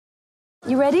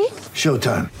You ready?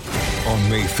 Showtime. On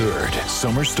May 3rd,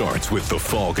 summer starts with The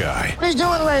Fall Guy. Let's do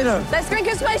it later. Let's drink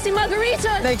a spicy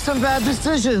margarita. Make some bad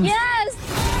decisions. Yes!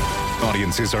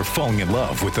 Audiences are falling in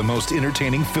love with the most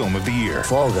entertaining film of the year.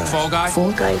 Fall Guy. Fall Guy?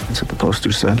 Fall guy. That's what the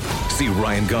poster said. See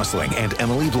Ryan Gosling and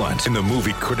Emily Blunt in the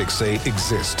movie critics say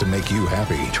exists to make you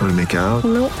happy. Trying to make it out?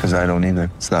 Nope. Because I don't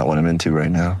either. It's not what I'm into right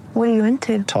now. What are you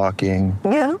into? Talking.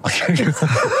 Yeah.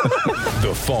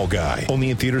 The Fall Guy.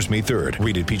 Only in theaters May 3rd.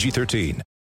 Rated PG-13.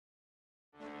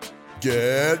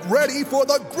 Get ready for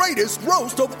the greatest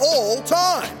roast of all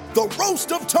time. The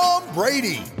Roast of Tom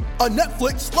Brady. A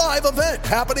Netflix live event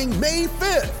happening May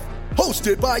 5th.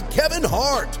 Hosted by Kevin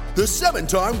Hart. The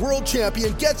 7-time world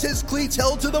champion gets his cleats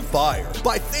held to the fire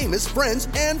by famous friends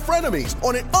and frenemies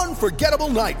on an unforgettable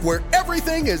night where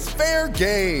everything is fair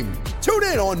game. Tune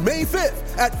in on May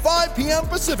 5th at 5 p.m.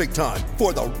 Pacific time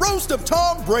for the Roast of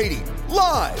Tom Brady.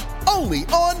 Live only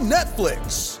on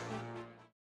Netflix.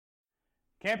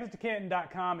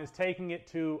 CampusToCanton.com is taking it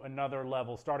to another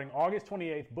level. Starting August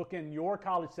 28th, book in your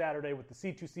college Saturday with the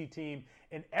C2C team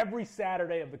in every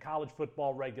Saturday of the college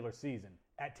football regular season.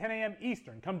 At 10 a.m.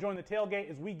 Eastern, come join the tailgate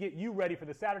as we get you ready for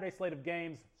the Saturday slate of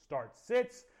games, start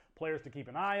sits, players to keep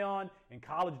an eye on, and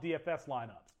college DFS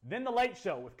lineups. Then the Late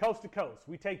Show with Coast to Coast.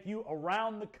 We take you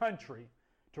around the country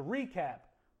to recap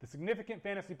the significant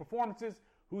fantasy performances,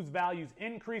 whose values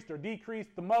increased or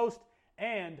decreased the most,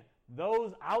 and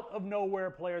those out-of-nowhere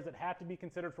players that have to be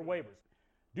considered for waivers.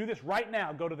 Do this right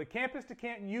now. Go to the Campus to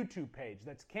Canton YouTube page.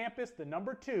 That's Campus, the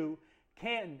number 2,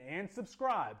 Canton, and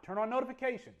subscribe. Turn on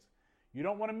notifications. You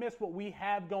don't want to miss what we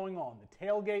have going on. The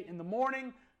tailgate in the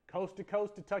morning, coast to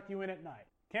coast to tuck you in at night.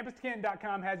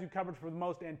 CampusToCanton.com has you covered for the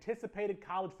most anticipated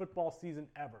college football season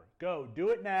ever. Go.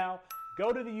 Do it now.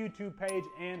 Go to the YouTube page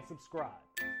and subscribe.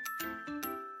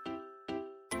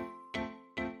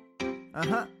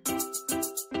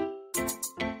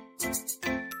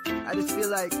 I just feel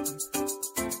like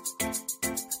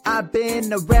I've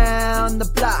been around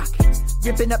the block,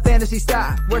 ripping up fantasy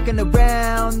stock, working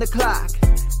around the clock.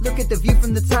 Look at the view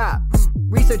from the top.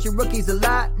 Researching rookies a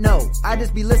lot? No, I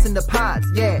just be listening to pods.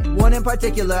 Yeah, one in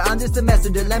particular, I'm just a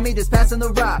messenger. Let me just pass on the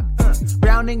rock.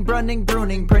 Browning, brunning,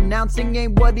 pruning, pronouncing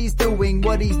ain't what he's doing.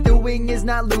 What he's doing is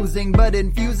not losing, but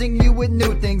infusing you with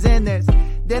new things. And there's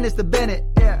Dennis the Bennett,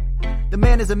 yeah. The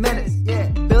man is a menace, yeah.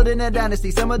 Building a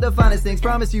dynasty, some of the finest things.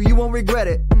 Promise you, you won't regret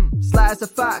it. Sly as a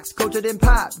fox, cultured in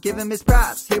pop. Give him his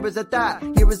props. Here is a thought,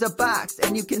 here is a box.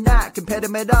 And you cannot compare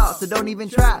them at all, so don't even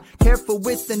try. Careful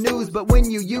with the news, but when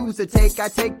you use a take, I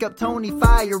take up Tony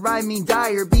Fire. I mean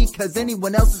Dyer, because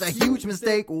anyone else is a huge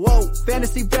mistake. Whoa,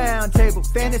 fantasy round table,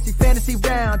 fantasy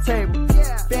round table.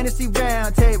 Yeah. Fantasy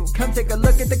round table, come take a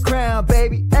look at the crown,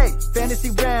 baby. Hey,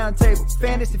 fantasy round table,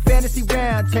 fantasy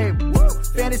round table. Woo.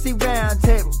 Fantasy round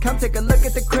table, come take a look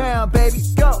at the crown, baby.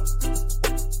 Go.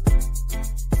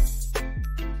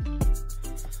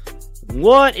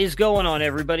 What is going on,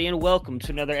 everybody, and welcome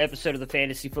to another episode of the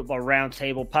Fantasy Football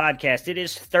Roundtable podcast. It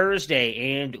is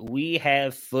Thursday, and we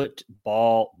have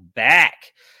football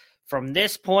back. From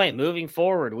this point, moving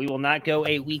forward, we will not go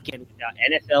a weekend without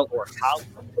NFL or college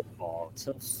football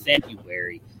until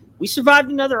February. We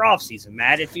survived another offseason,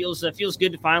 Matt. It feels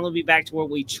good to finally be back to what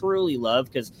we truly love,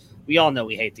 because we all know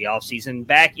we hate the offseason.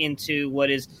 Back into what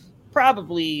is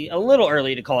probably a little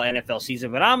early to call NFL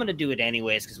season, but I'm going to do it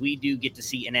anyways because we do get to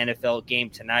see an NFL game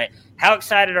tonight. How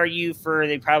excited are you for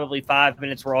the probably 5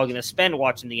 minutes we're all going to spend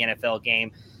watching the NFL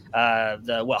game?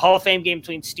 The Hall of Fame game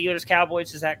between Steelers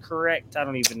Cowboys, is that correct? I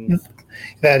don't even.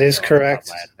 That is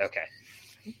correct. Okay.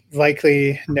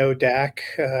 Likely no Dak.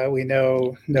 We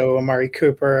know no Amari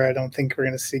Cooper. I don't think we're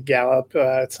going to see Gallup.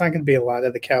 It's not going to be a lot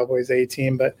of the Cowboys A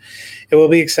team, but it will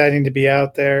be exciting to be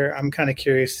out there. I'm kind of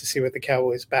curious to see what the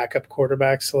Cowboys backup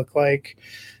quarterbacks look like.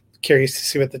 Curious to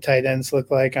see what the tight ends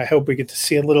look like. I hope we get to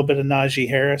see a little bit of Najee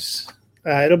Harris.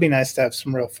 It'll be nice to have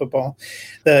some real football.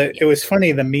 It was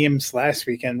funny, the memes last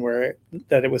weekend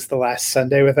that it was the last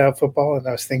Sunday without football, and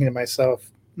I was thinking to myself,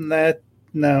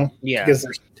 no, yeah, because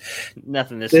there's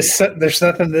nothing there's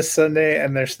nothing this Sunday,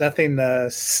 and there's nothing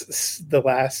the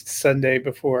last Sunday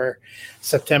before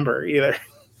September either.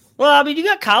 Well, I mean, you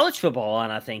got college football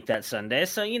on, I think, that Sunday.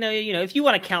 So, you know, if you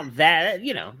want to count that,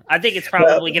 I think it's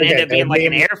probably going to end up being like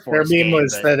an Air Force game. Their meme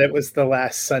was but that it was the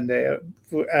last Sunday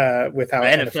without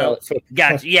NFL football.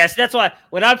 Gotcha. Yes, that's why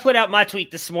when I put out my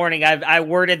tweet this morning, I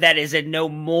worded that as a no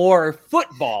more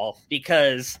football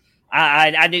because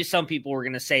I knew some people were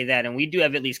going to say that, and we do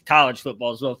have at least college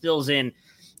football as well. It fills in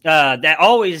that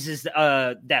always is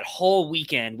that whole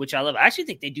weekend, which I love. I actually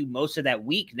think they do most of that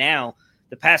week now.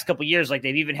 The past couple of years, like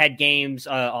they've even had games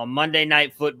on Monday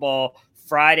Night Football,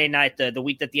 Friday night, the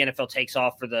week that the NFL takes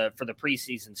off for the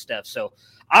preseason stuff. So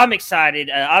I'm excited.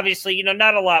 Obviously,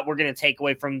 not a lot we're going to take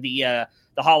away from the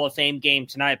Hall of Fame game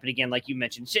tonight. But again, like you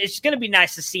mentioned, it's going to be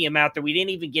nice to see him out there. We didn't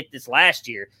even get this last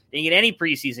year. Didn't get any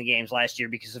preseason games last year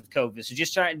because of COVID. So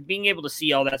just being able to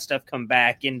see all that stuff come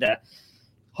back and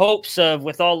hopes of,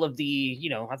 with all of the,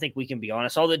 I think we can be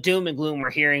honest, all the doom and gloom we're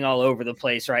hearing all over the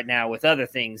place right now with other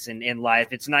things in life.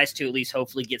 It's nice to at least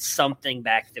hopefully get something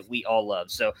back that we all love.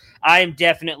 So I am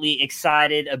definitely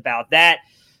excited about that.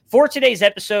 For today's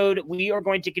episode, we are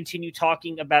going to continue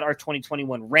talking about our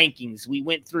 2021 rankings. We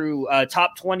went through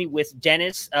top 20 with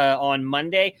Dennis on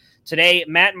Monday. Today,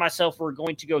 Matt and myself were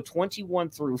going to go 21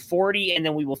 through 40, and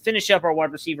then we will finish up our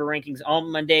wide receiver rankings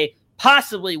on Monday,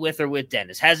 possibly with or with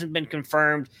Dennis. Hasn't been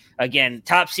confirmed. Again,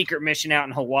 top secret mission out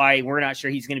in Hawaii. We're not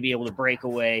sure he's going to be able to break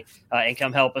away and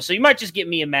come help us. So you might just get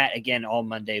me and Matt again on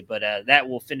Monday, but that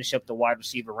will finish up the wide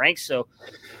receiver ranks. So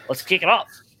let's kick it off.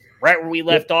 Right where we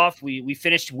left off, we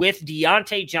finished with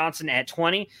Deontay Johnson at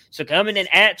 20. So coming in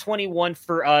at 21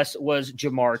 for us was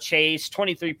Ja'Marr Chase,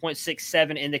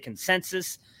 23.67 in the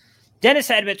consensus. Dennis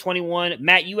had him at 21.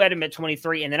 Matt, you had him at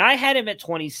 23. And then I had him at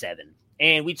 27.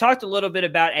 And we talked a little bit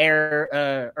about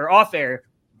off air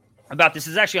about this.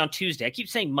 This is actually on Tuesday. I keep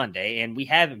saying Monday, and we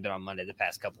haven't been on Monday the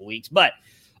past couple of weeks. But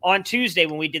on Tuesday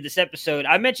when we did this episode,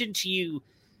 I mentioned to you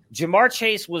Ja'Marr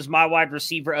Chase was my wide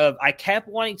receiver I kept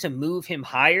wanting to move him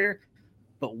higher,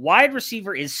 but wide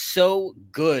receiver is so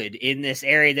good in this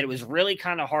area that it was really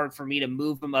kind of hard for me to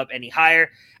move him up any higher.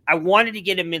 I wanted to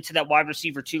get him into that wide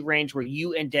receiver 2 range where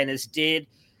you and Dennis did.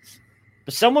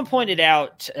 But someone pointed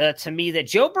out to me that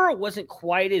Joe Burrow wasn't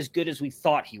quite as good as we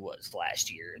thought he was last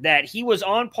year, that he was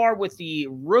on par with the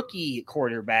rookie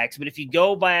quarterbacks. But if you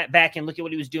go back and look at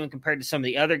what he was doing compared to some of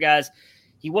the other guys,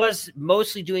 he was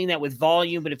mostly doing that with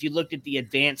volume. But if you looked at the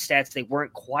advanced stats, they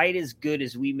weren't quite as good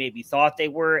as we maybe thought they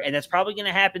were. And that's probably going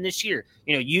to happen this year.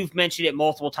 You've mentioned it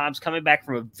multiple times, coming back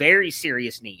from a very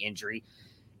serious knee injury.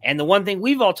 And the one thing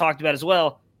we've all talked about as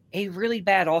well, a really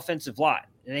bad offensive line.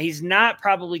 And he's not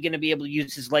probably going to be able to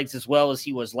use his legs as well as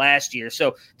he was last year.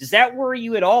 So does that worry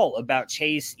you at all about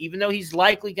Chase, even though he's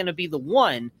likely going to be the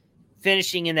one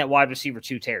finishing in that wide receiver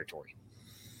 2 territory?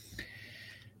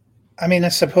 I mean, I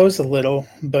suppose a little,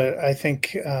 but I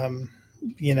think, an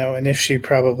issue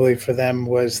probably for them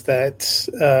was that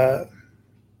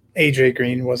A.J.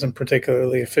 Green wasn't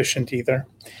particularly efficient either.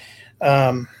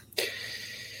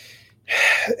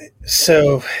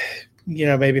 So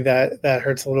maybe that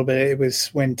hurts a little bit. It was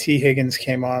when T. Higgins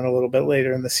came on a little bit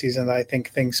later in the season that I think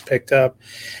things picked up.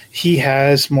 He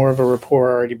has more of a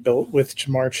rapport already built with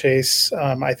Ja'Marr Chase.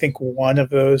 I think one of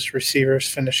those receivers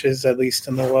finishes at least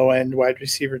in the low end, wide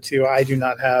receiver 2. I do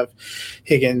not have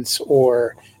Higgins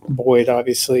or Boyd,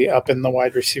 obviously, up in the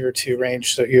wide receiver 2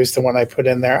 range. So he was the one I put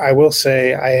in there. I will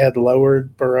say I had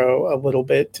lowered Burrow a little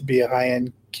bit to be a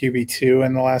high-end QB2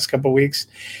 in the last couple of weeks.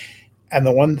 And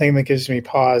the one thing that gives me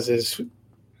pause is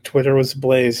Twitter was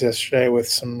ablaze yesterday with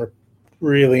some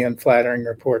really unflattering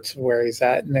reports of where he's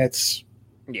at. And it's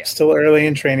still early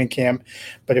in training camp.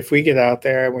 But if we get out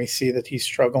there and we see that he's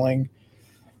struggling,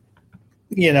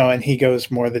 and he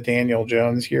goes more the Daniel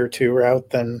Jones year 2 route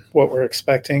than what we're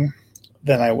expecting,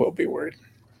 then I will be worried.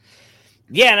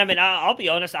 Yeah, and I mean, I'll be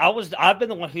honest. I've been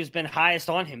the one who's been highest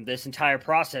on him this entire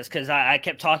process because I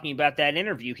kept talking about that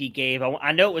interview he gave.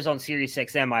 I know it was on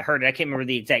SiriusXM. I heard it. I can't remember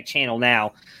the exact channel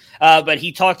now, but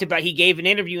he gave an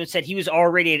interview and said he was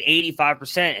already at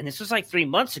 85%, and this was like 3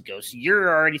 months ago. So you're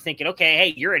already thinking, okay,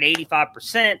 hey, you're at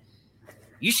 85%.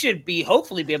 You should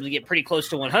hopefully be able to get pretty close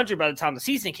to 100 by the time the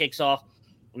season kicks off.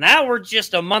 Now we're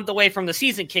just a month away from the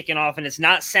season kicking off, and it's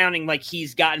not sounding like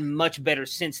he's gotten much better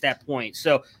since that point.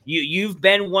 So you've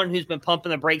been one who's been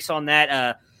pumping the brakes on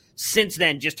that since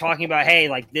then, just talking about, hey,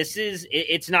 like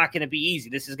it's not going to be easy.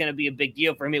 This is going to be a big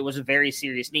deal for him. It was a very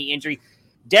serious knee injury.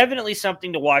 Definitely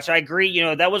something to watch. I agree.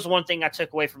 That was one thing I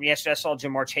took away from yesterday. I saw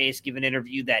Ja'Marr Chase give an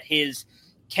interview that his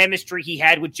chemistry he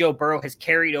had with Joe Burrow has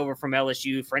carried over from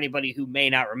LSU. For anybody who may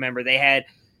not remember, they had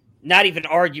not even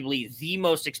arguably the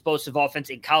most explosive offense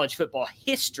in college football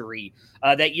history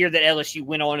that year that LSU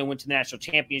went on and went to the national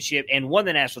championship and won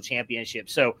the national championship.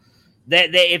 So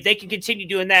if they can continue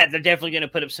doing that, they're definitely going to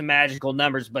put up some magical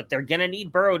numbers, but they're going to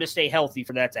need Burrow to stay healthy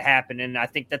for that to happen. And I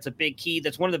think that's a big key.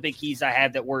 That's one of the big keys I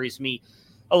have that worries me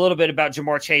a little bit about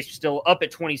Ja'Marr Chase, still up at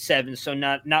 27, so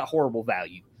not horrible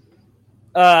value.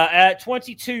 At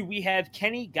 22, we have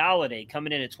Kenny Golladay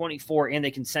coming in at 24 in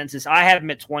the consensus. I have him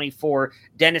at 24.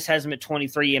 Dennis has him at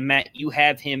 23. And Matt, you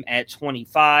have him at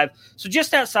 25. So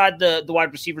just outside the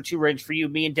wide receiver 2 range for you,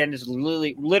 me and Dennis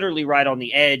literally right on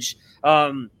the edge.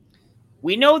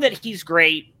 We know that he's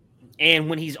great and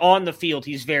when he's on the field,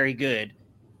 he's very good.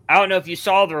 I don't know if you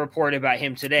saw the report about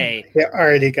him today. Yeah,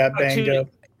 already got banged up.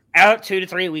 Out 2 to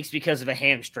 3 weeks because of a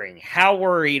hamstring. How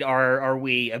worried are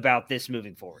we about this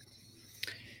moving forward?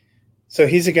 So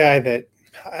he's a guy that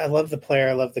I love the player.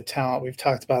 I love the talent. We've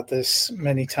talked about this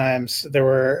many times. There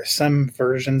were some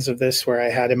versions of this where I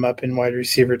had him up in wide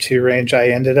receiver 2 range. I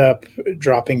ended up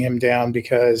dropping him down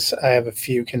because I have a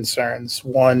few concerns.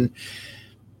 One,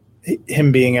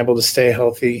 him being able to stay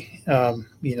healthy, and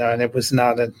it was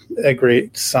not a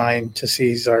great sign to see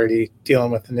he's already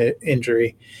dealing with an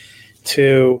injury.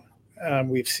 2,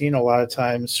 we've seen a lot of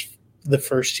times the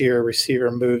first year a receiver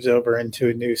moves over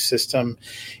into a new system,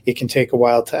 it can take a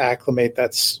while to acclimate.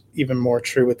 That's even more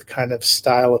true with the kind of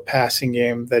style of passing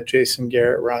game that Jason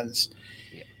Garrett runs.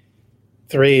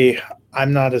 3,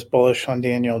 I'm not as bullish on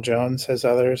Daniel Jones as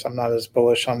others. I'm not as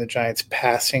bullish on the Giants'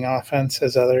 passing offense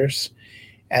as others.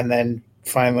 And then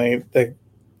finally,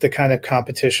 the kind of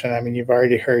competition. I mean, you've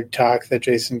already heard talk that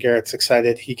Jason Garrett's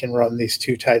excited he can run these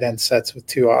 2 tight end sets with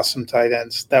 2 awesome tight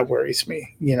ends. That worries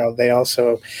me. They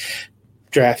also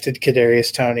drafted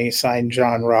Kadarius Toney, signed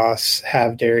John Ross,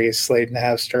 have Darius Slayton,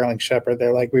 have Sterling Shepard.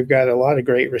 They're like, we've got a lot of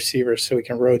great receivers so we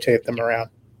can rotate them around.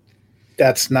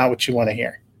 That's not what you want to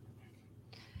hear.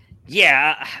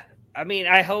 Yeah, I mean,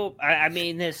 I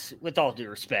mean this with all due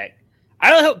respect. I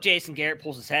really hope Jason Garrett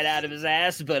pulls his head out of his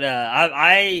ass, but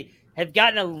I have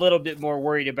gotten a little bit more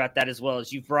worried about that as well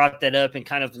as you've brought that up and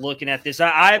kind of looking at this.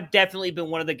 I've definitely been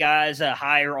one of the guys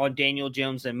higher on Daniel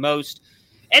Jones than most.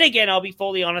 And again, I'll be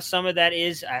fully honest, some of that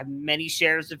is many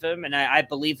shares of him, and I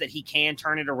believe that he can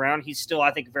turn it around. He's still,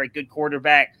 I think, a very good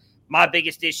quarterback. My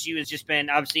biggest issue has just been,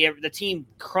 obviously, the team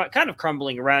kind of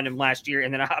crumbling around him last year,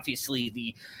 and then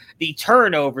obviously the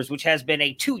turnovers, which has been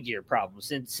a 2-year problem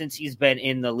since he's been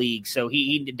in the league. So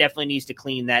he definitely needs to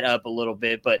clean that up a little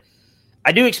bit. But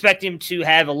I do expect him to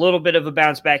have a little bit of a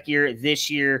bounce-back year this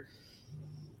year.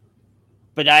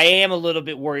 But I am a little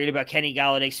bit worried about Kenny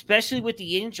Golladay, especially with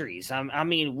the injuries. I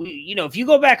mean, if you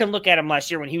go back and look at him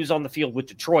last year when he was on the field with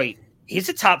Detroit, he's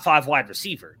a top 5 wide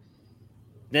receiver.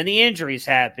 Then the injuries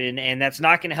happen, and that's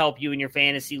not going to help you in your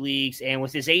fantasy leagues. And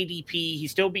with his ADP,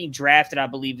 he's still being drafted, I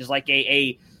believe, as like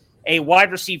a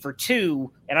wide receiver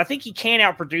 2. And I think he can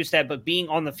outproduce that, but being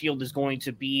on the field is going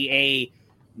to be a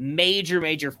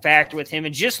major factor with him.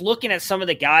 And just looking at some of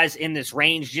the guys in this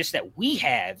range just that we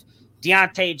have,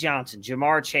 Deontay Johnson,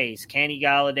 Jamar Chase, Kenny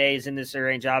Golladay is in this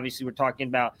range. Obviously, we're talking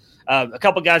about a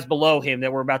couple guys below him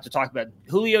that we're about to talk about.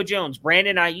 Julio Jones,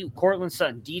 Brandon Ayuk, Cortland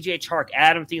Sutton, DJ Chark,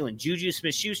 Adam Thielen, Juju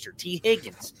Smith-Schuster, T.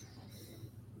 Higgins.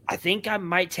 I think I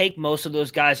might take most of those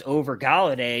guys over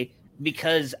Golladay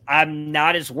because I'm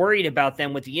not as worried about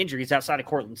them with the injuries outside of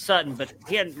Cortland Sutton, but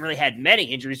he hadn't really had many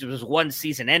injuries. It was one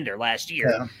season ender last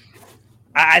year. Yeah.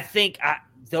 I think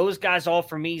those guys all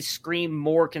for me scream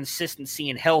more consistency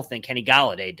and health than Kenny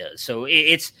Golladay does. So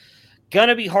it's going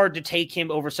to be hard to take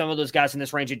him over some of those guys in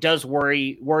this range. It does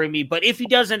worry me. But if he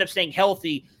does end up staying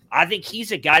healthy, I think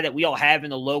he's a guy that we all have in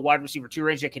the low wide receiver 2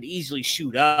 range that could easily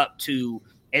shoot up to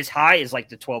as high as like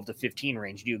the 12 to 15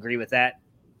 range. Do you agree with that?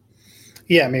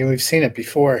 Yeah, I mean, we've seen it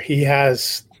before. He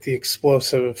has the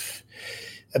explosive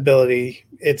ability.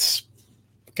 It's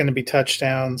going to be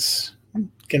touchdowns,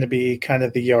 going to be kind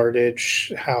of the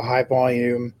yardage, how high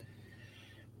volume.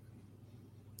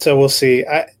 So we'll see.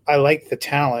 I like the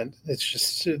talent. It's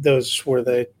just those were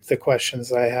the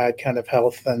questions I had, kind of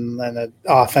health and then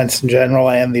offense in general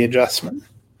and the adjustment.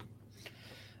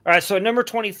 All right, so at number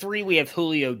 23, we have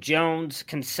Julio Jones.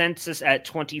 Consensus at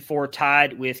 24,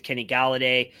 tied with Kenny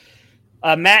Golladay.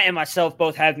 Matt and myself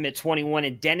both have him at 21,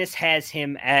 and Dennis has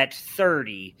him at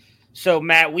 30. So,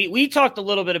 Matt, we talked a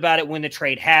little bit about it when the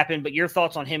trade happened, but your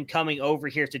thoughts on him coming over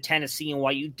here to Tennessee and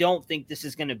why you don't think this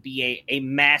is going to be a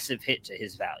massive hit to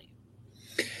his value.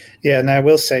 Yeah, and I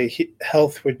will say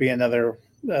health would be another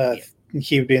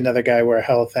he would be another guy where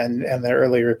health and the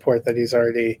early report that he's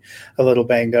already a little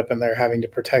banged up and they're having to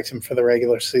protect him for the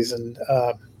regular season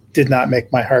did not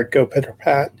make my heart go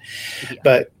pitter-pat. Yeah.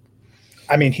 But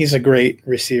I mean, he's a great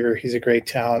receiver. He's a great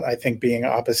talent. I think being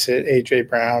opposite A.J.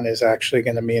 Brown is actually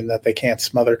going to mean that they can't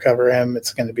smother cover him.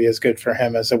 It's going to be as good for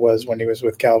him as it was when he was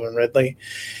with Calvin Ridley.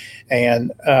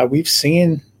 And we've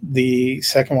seen the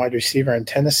second wide receiver in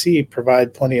Tennessee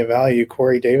provide plenty of value.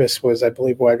 Corey Davis was, I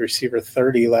believe, wide receiver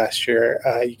 30 last year.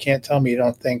 You can't tell me you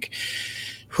don't think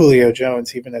Julio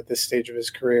Jones, even at this stage of his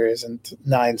career, isn't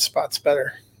 9 spots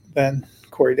better than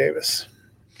Corey Davis.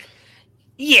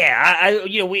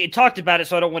 Yeah, we talked about it,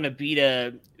 so I don't want to beat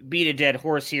a dead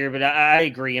horse here, but I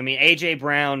agree. I mean, A.J.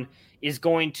 Brown is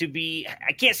going to be,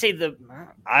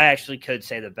 I actually could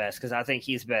say the best because I think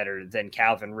he's better than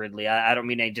Calvin Ridley. I don't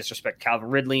mean any disrespect to Calvin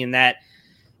Ridley in that.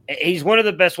 He's one of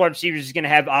the best wide receivers he's going to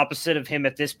have opposite of him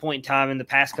at this point in time in the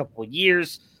past couple of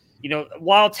years.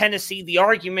 While the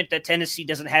argument that Tennessee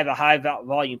doesn't have a high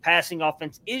volume passing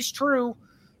offense is true,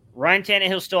 Ryan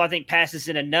Tannehill still, I think, passes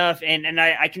it enough. And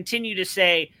I continue to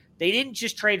say they didn't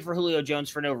just trade for Julio Jones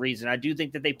for no reason. I do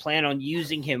think that they plan on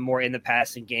using him more in the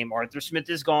passing game. Arthur Smith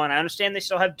is gone. I understand they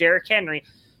still have Derrick Henry,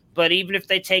 but even if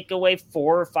they take away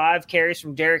 4 or 5 carries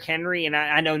from Derrick Henry, and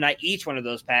I know not each one of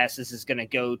those passes is going to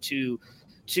go to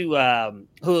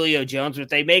Julio Jones, but if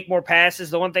they make more passes,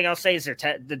 the one thing I'll say is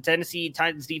the Tennessee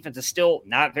Titans defense is still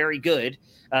not very good.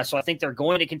 So I think they're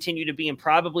going to continue to be in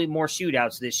probably more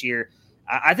shootouts this year.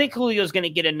 I think Julio's going to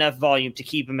get enough volume to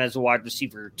keep him as a wide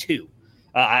receiver 2.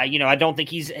 I don't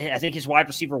think I think his wide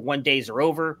receiver 1 days are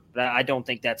over, but I don't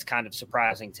think that's kind of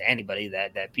surprising to anybody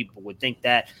that people would think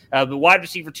that. But wide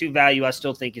receiver 2 value, I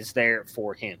still think is there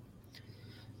for him.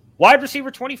 Wide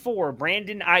receiver 24,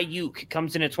 Brandon Ayuk,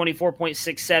 comes in at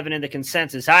 24.67 in the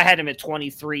consensus. I had him at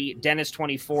 23, Dennis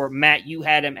 24, Matt, you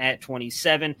had him at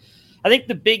 27. I think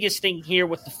the biggest thing here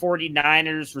with the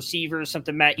 49ers receivers,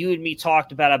 something Matt, you and me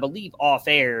talked about, I believe off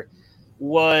air,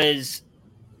 was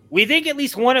we think at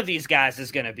least one of these guys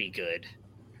is going to be good.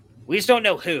 We just don't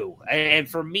know who. And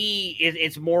for me,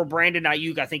 it's more Brandon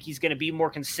Ayuk. I think he's going to be more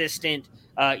consistent.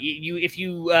 If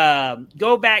you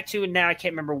go back to, and now I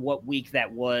can't remember what week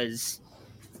that was,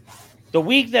 the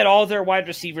week that all their wide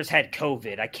receivers had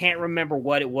COVID. I can't remember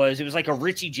what it was. It was like a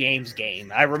Richie James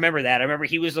game. I remember that. I remember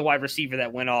he was the wide receiver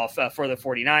that went off for the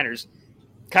 49ers.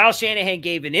 Kyle Shanahan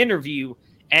gave an interview,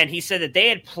 and he said that they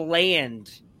had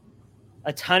planned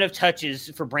a ton of touches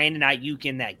for Brandon Ayuk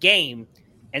in that game,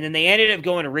 and then they ended up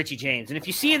going to Richie James. And if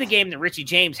you see the game that Richie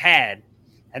James had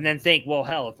and then think, well,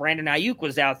 hell, if Brandon Ayuk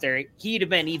was out there, he'd have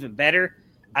been even better.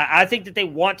 I think that they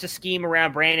want to scheme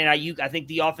around Brandon Ayuk. I think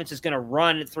the offense is going to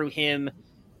run through him,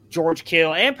 George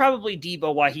Kittle, and probably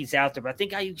Debo while he's out there. But I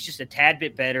think Ayuk's just a tad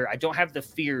bit better. I don't have the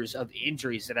fears of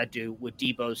injuries that I do with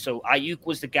Debo. So Ayuk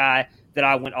was the guy that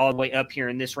I went all the way up here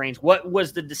in this range. What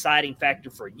was the deciding factor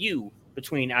for you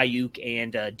between Ayuk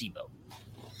and Debo?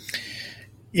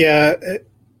 Yeah,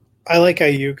 I like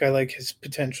Ayuk. I like his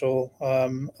potential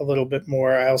a little bit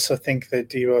more. I also think that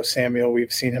Debo Samuel,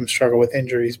 we've seen him struggle with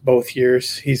injuries both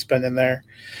years he's been in there.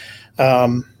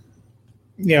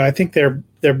 I think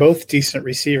they're both decent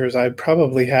receivers. I'd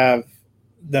probably have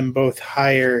them both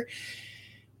higher,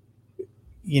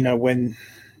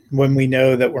 when we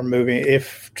know that we're moving.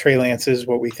 If Trey Lance is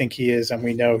what we think he is and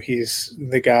we know he's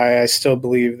the guy, I still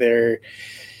believe they're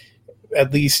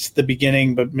at least the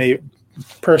beginning, but maybe –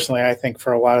 personally, I think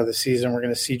for a lot of the season, we're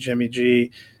going to see Jimmy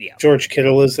G. Yeah. George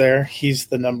Kittle is there. He's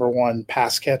the number 1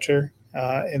 pass catcher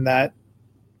in that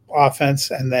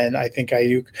offense. And then I think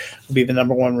Ayuk will be the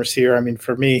number 1 receiver. I mean,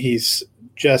 for me, he's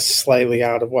just slightly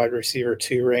out of wide receiver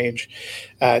 2 range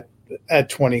at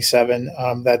 27.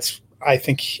 I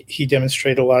think he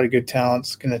demonstrated a lot of good talent.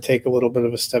 It's going to take a little bit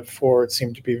of a step forward.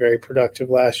 Seemed to be very productive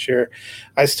last year.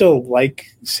 I still like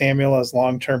Samuel as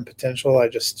long-term potential.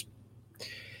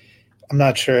 I'm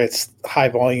not sure it's high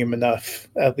volume enough,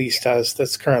 at least as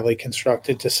that's currently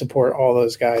constructed, to support all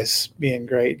those guys being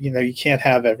great. You can't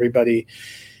have everybody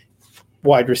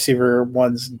wide receiver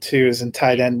 1s and 2s and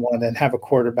tight end 1 and have a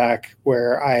quarterback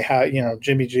where I have,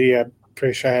 Jimmy G, I'm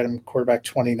pretty sure I had him quarterback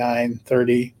 29,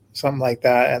 30, something like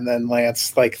that. And then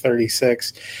Lance like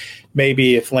 36.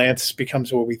 Maybe if Lance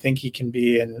becomes what we think he can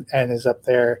be and is up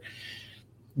there,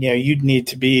 you'd need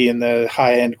to be in the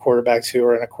high-end quarterbacks who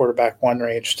are in a quarterback 1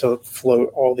 range to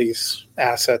float all these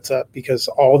assets up, because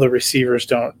all the receivers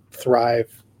don't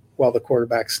thrive while the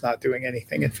quarterback's not doing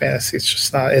anything in fantasy. It's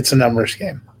just not – it's a numbers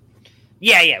game.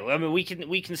 Yeah. I mean, we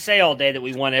can say all day that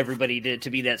we want everybody to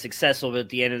be that successful, but at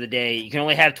the end of the day, you can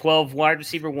only have 12 wide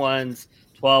receiver 1s,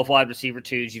 12 wide receiver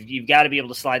 2s. You've got to be able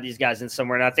to slide these guys in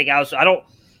somewhere. And I think I don't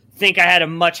think I had a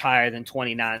much higher than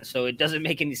 29, so it doesn't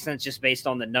make any sense just based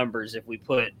on the numbers if we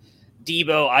put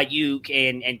Debo, Ayuk,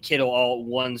 and Kittle all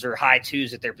 1s or high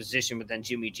 2s at their position, but then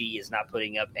Jimmy G is not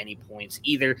putting up any points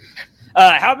either.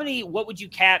 What would you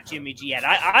cap Jimmy G at?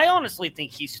 I honestly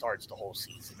think he starts the whole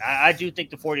season. I do think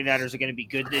the 49ers are going to be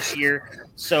good this year,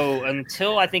 so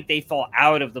until I think they fall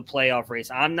out of the playoff race,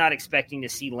 I'm not expecting to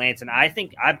see Lance, and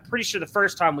I'm pretty sure the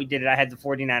first time we did it, I had the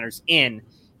 49ers in.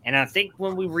 And I think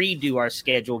when we redo our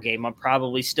schedule game, I'm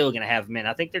probably still going to have them in.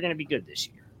 I think they're going to be good this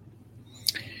year.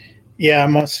 Yeah,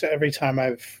 most every time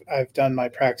I've done my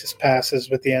practice passes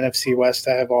with the NFC West,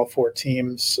 I have all 4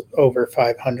 teams over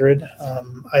 500.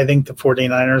 I think the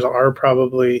 49ers are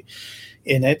probably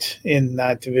in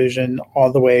that division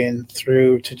all the way in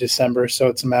through to December. So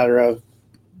it's a matter of,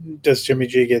 does Jimmy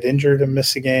G get injured and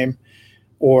miss a game,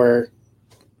 or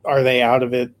are they out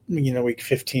of it, week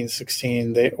 15,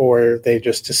 16, or they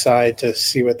just decide to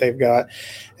see what they've got.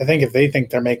 I think if they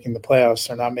think they're making the playoffs,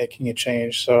 they're not making a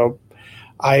change. So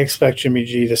I expect Jimmy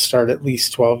G to start at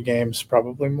least 12 games,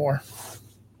 probably more.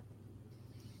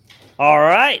 All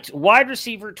right. Wide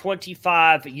receiver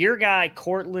 25, your guy,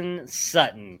 Courtland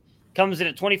Sutton, comes in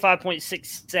at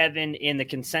 25.67 in the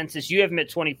consensus. You have him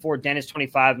at 24, Dennis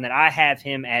 25, and then I have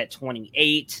him at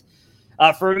 28.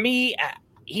 For me,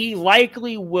 he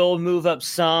likely will move up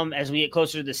some as we get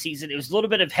closer to the season. It was a little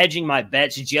bit of hedging my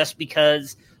bets just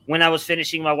because when I was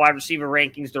finishing my wide receiver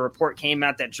rankings, the report came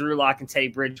out that Drew Lock and Teddy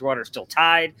Bridgewater are still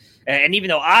tied. And even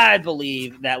though I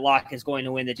believe that Lock is going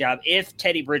to win the job, if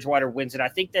Teddy Bridgewater wins it, I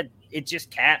think that it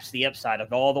just caps the upside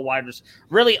of all the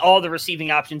really all the receiving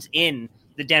options in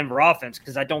the Denver offense,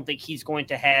 because I don't think he's going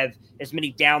to have as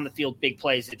many down the field big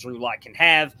plays that Drew Lock can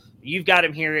have. You've got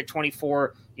him here at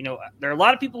 24. There are a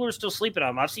lot of people who are still sleeping on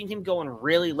him. I've seen him going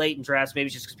really late in drafts, maybe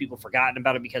just because people have forgotten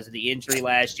about him because of the injury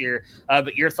last year.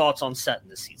 But your thoughts on Sutton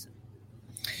this season?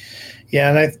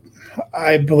 Yeah, and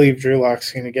I believe Drew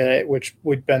Lock's going to get it, which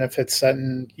would benefit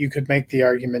Sutton. You could make the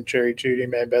argument Jerry Jeudy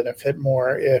may benefit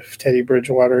more if Teddy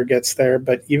Bridgewater gets there.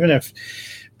 But even if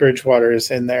Bridgewater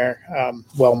is in there,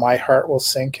 my heart will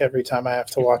sink every time I have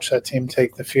to watch that team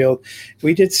take the field.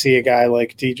 We did see a guy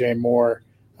like DJ Moore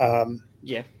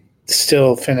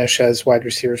still finish as wide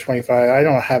receiver 25. I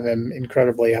don't have him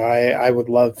incredibly high. I would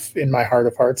love, in my heart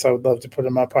of hearts, I would love to put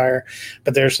him up higher.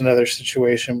 But there's another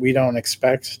situation. We don't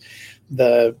expect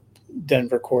the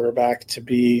Denver quarterback to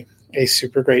be a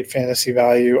super great fantasy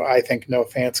value. I think Noah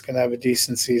Fant's going to have a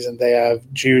decent season. They have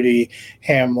Judy,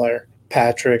 Hamler,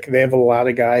 Patrick. They have a lot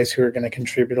of guys who are going to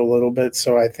contribute a little bit.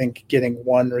 So I think getting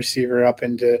one receiver up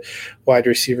into wide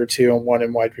receiver 2 and one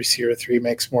in wide receiver 3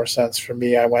 makes more sense for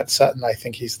me. I went Sutton. I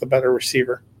think he's the better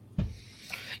receiver.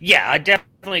 Yeah, I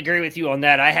definitely agree with you on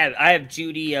that. I have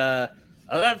Judy a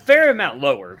fair amount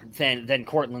lower than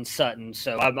Courtland Sutton.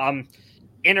 So I'm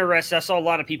interested. I saw a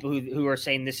lot of people who are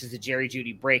saying this is the Jerry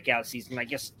Jeudy breakout season. I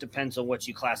guess it depends on what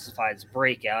you classify as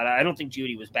breakout. I don't think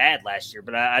Jeudy was bad last year,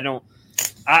 but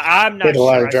I'm not sure. A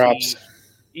lot of drops.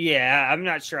 I'm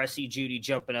not sure I see Jeudy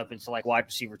jumping up into like wide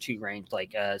receiver 2 range,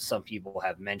 like some people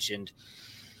have mentioned.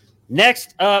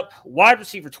 Next up, wide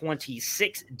receiver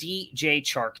 26, DJ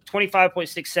Chark,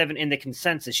 25.67 in the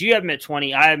consensus. You have him at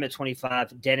 20. I have him at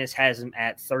 25. Dennis has him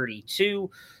at 32.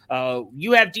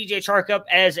 You have DJ Chark up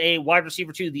as a wide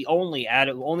receiver 2, the only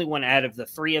one out of the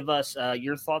 3 of us.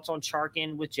 Your thoughts on Chark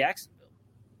in with Jacksonville?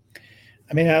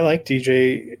 I mean, I like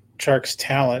DJ Chark's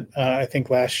talent. I think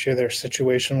last year their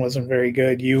situation wasn't very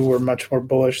good. You were much more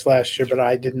bullish last year, but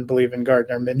I didn't believe in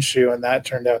Gardner Minshew, and that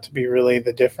turned out to be really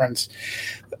the difference.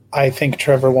 I think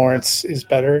Trevor Lawrence is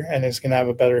better and is going to have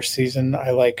a better season.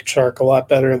 I like Chark a lot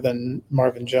better than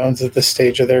Marvin Jones at this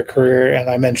stage of their career. And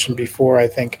I mentioned before, I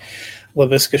think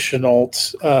Laviska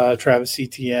Shenault, Travis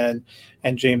Etienne,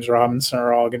 and James Robinson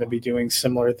are all going to be doing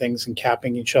similar things and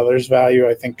capping each other's value.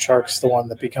 I think Chark's the one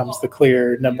that becomes the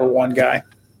clear number 1 guy.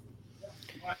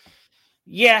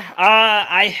 Yeah,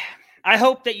 I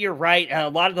hope that you're right. A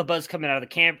lot of the buzz coming out of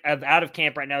camp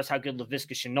right now is how good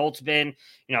Laviska Shenault's been.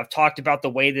 I've talked about the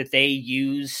way that they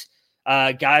use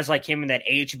guys like him in that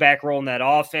H-back role in that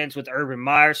offense with Urban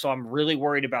Meyer. So I'm really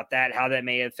worried about that, how that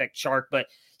may affect Chark. But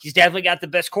he's definitely got the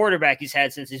best quarterback he's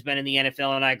had since he's been in the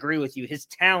NFL, and I agree with you. His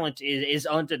talent is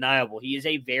undeniable. He is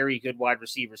a very good wide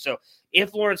receiver. So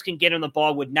if Lawrence can get him the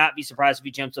ball, would not be surprised if he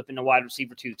jumps up into wide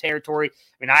receiver 2 territory.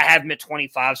 I mean, I have him at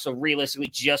 25, so realistically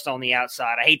just on the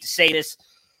outside. I hate to say this.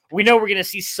 We know we're going to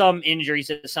see some injuries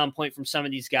at some point from some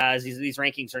of these guys. These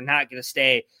rankings are not going to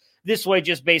stay this way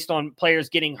just based on players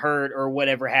getting hurt or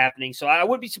whatever happening. So I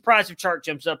would be surprised if Chark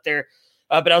jumps up there.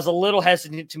 But I was a little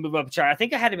hesitant to move up Chark. I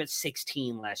think I had him at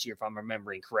 16 last year, if I'm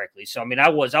remembering correctly. So, I mean, I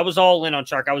was all in on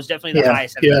Chark. I was definitely the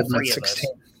highest out of the 3 of us.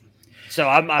 So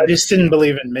I just didn't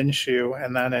believe in Minshew,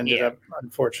 and that ended up,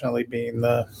 unfortunately, being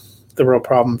the real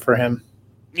problem for him.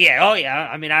 Yeah, oh yeah.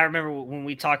 I mean, I remember when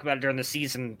we talked about it during the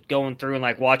season, going through and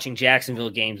like watching Jacksonville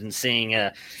games and seeing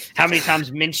how many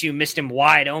times Minshew missed him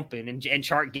wide open and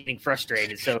Chark getting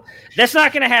frustrated. So that's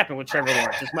not going to happen with Trevor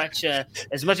Lawrence.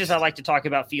 As much as I like to talk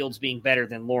about Fields being better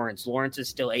than Lawrence, Lawrence is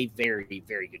still a very,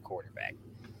 very good quarterback.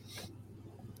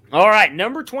 All right,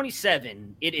 number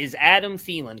 27. It is Adam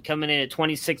Thielen coming in at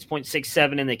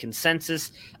 26.67 in the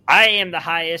consensus. I am the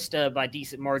highest by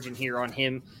decent margin here on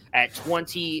him at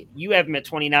 20. You have him at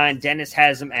 29. Dennis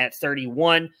has him at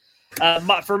 31.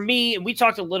 For me, we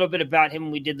talked a little bit about him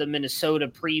when we did the Minnesota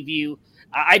preview.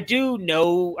 I do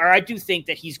think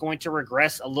that he's going to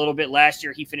regress a little bit. Last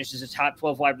year, he finished as a top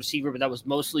 12 wide receiver, but that was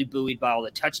mostly buoyed by all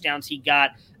the touchdowns he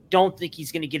got. Don't think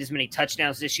he's going to get as many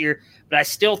touchdowns this year, but I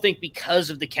still think because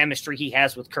of the chemistry he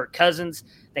has with Kirk Cousins,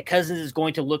 that Cousins is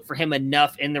going to look for him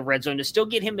enough in the red zone to still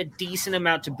get him a decent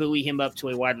amount to buoy him up to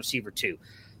a wide receiver 2.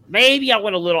 Maybe I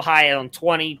went a little high on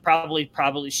 20.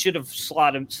 Probably should have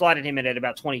slotted him in at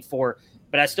about 24.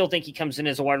 But I still think he comes in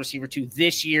as a wide receiver 2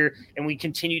 this year, and we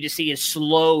continue to see a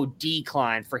slow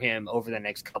decline for him over the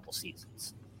next couple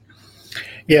seasons.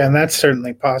 Yeah, and that's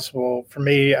certainly possible. For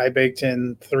me, I baked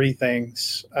in 3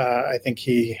 things. I think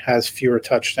he has fewer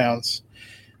touchdowns.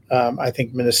 I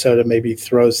think Minnesota maybe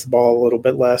throws the ball a little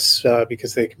bit less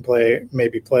because they can play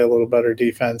a little better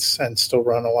defense and still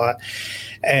run a lot.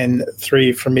 And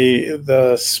 3, for me,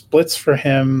 the splits for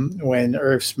him when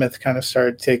Irv Smith kind of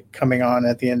started coming on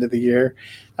at the end of the year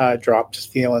dropped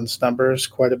Thielen's numbers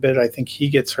quite a bit. I think he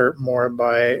gets hurt more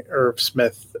by Irv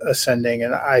Smith ascending,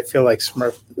 and I feel like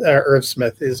Irv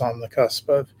Smith is on the cusp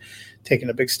of taking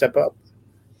a big step up.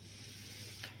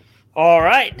 All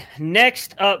right,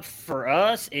 next up for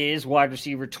us is wide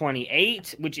receiver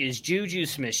 28, which is Juju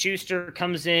Smith-Schuster.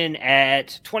 Comes in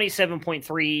at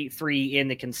 27.33 in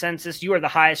the consensus. You are the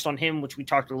highest on him, which we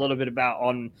talked a little bit about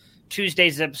on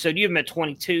Tuesday's episode. You have him at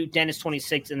 22, Dennis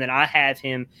 26, and then I have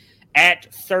him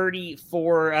at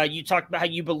 34. You talked about how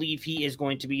you believe he is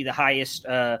going to be the highest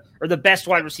or the best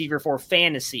wide receiver for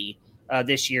fantasy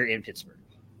this year in Pittsburgh.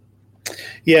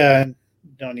 Yeah,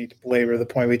 don't need to belabor the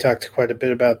point. We talked quite a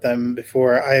bit about them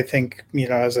before. I think,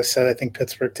 as I said, I think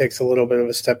Pittsburgh takes a little bit of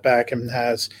a step back and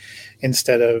has,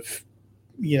 instead of,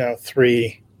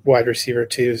 3 wide receiver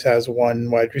 2s, has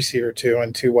 1 wide receiver 2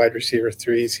 and 2 wide receiver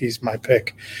 3s. He's my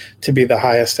pick to be the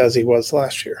highest as he was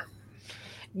last year.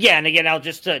 Yeah, and again, I'll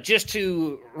just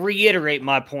to reiterate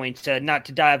my point, not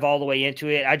to dive all the way into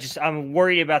it. I'm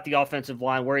worried about the offensive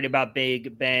line, worried about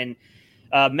Big Ben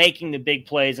making the big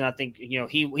plays, and I think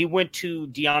he went to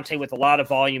Deontay with a lot of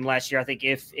volume last year. I think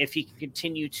if he can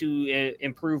continue to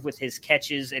improve with his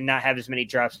catches and not have as many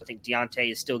drops, I think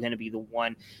Deontay is still going to be the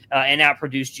one and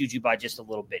outproduce Juju by just a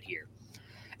little bit here.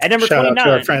 At number 29, shout out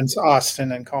to our friends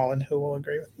Austin and Colin, who will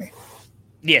agree with me.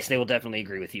 Yes, they will definitely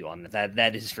agree with you on that.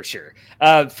 That is for sure.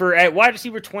 At wide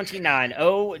receiver 29,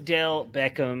 Odell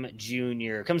Beckham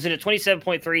Jr. comes in at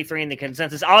 27.33 in the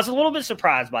consensus. I was a little bit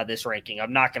surprised by this ranking.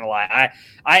 I'm not going to lie.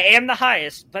 I am the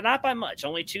highest, but not by much.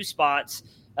 Only 2 spots.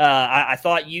 I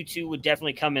thought you two would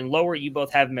definitely come in lower. You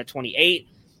both have him at 28.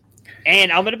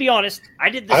 And I'm going to be honest. I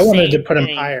did the same I wanted to put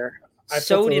him higher.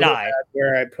 So did I.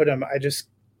 Where I put him, I just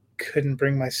couldn't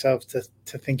bring myself to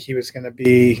think he was going to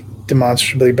be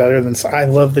demonstrably better than. I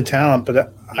love the talent,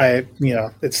 but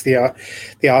it's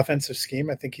the offensive scheme.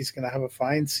 I think he's going to have a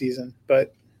fine season,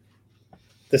 but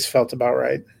this felt about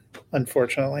right,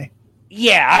 unfortunately.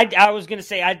 Yeah, I was going to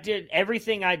say I did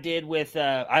everything I did with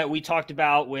we talked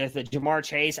about with Jamar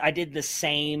Chase. I did the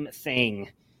same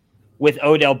thing with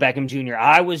Odell Beckham Jr.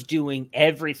 I was doing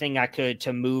everything I could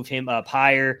to move him up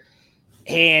higher,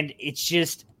 and it's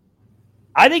just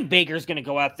I think Baker's going to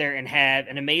go out there and have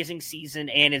an amazing season,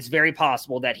 and it's very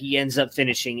possible that he ends up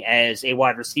finishing as a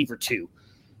wide receiver 2.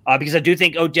 Because I do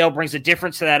think Odell brings a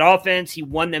difference to that offense. He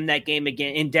won them that game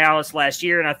again in Dallas last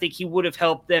year, and I think he would have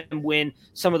helped them win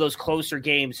some of those closer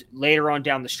games later on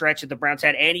down the stretch that the Browns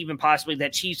had, and even possibly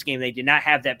that Chiefs game. They did not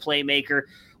have that playmaker.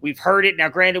 We've heard it. Now,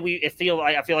 granted, I feel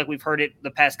like we've heard it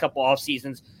the past couple off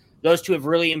seasons. Those two have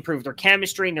really improved their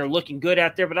chemistry, and they're looking good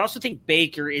out there. But I also think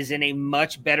Baker is in a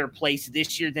much better place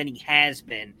this year than he has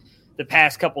been the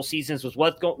past couple seasons with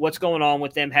what's going on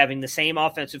with them having the same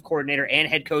offensive coordinator and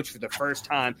head coach for the first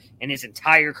time in his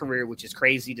entire career, which is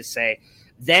crazy to say.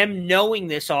 Them knowing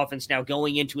this offense now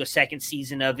going into a second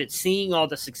season of it, seeing all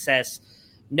the success,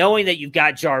 knowing that you've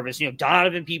got Jarvis,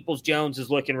 Donovan Peoples-Jones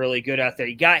is looking really good out there.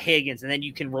 You got Higgins, and then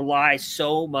you can rely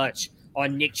so much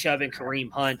on Nick Chubb and Kareem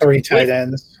Hunt. 3 tight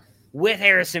ends. With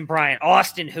Harrison Bryant,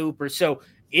 Austin Hooper. So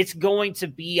it's going to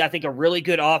be, I think, a really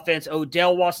good offense.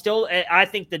 Odell, while still, I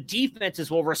think the defenses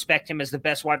will respect him as the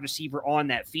best wide receiver on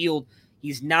that field.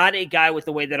 He's not a guy with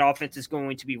the way that offense is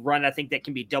going to be run. I think that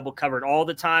can be double covered all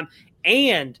the time.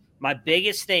 And my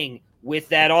biggest thing with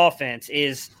that offense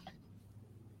is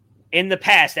in the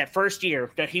past, that first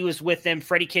year that he was with them,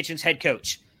 Freddie Kitchens head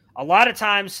coach, a lot of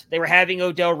times they were having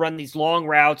Odell run these long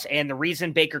routes, and the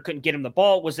reason Baker couldn't get him the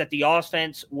ball was that the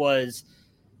offense was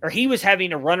or he was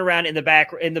having to run around in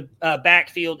the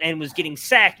backfield and was getting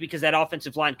sacked because that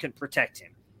offensive line couldn't protect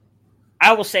him.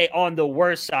 I will say on the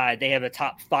worst side, they have a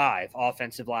top 5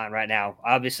 offensive line right now.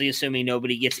 Obviously, assuming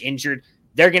nobody gets injured,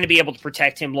 they're going to be able to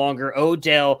protect him longer.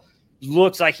 Odell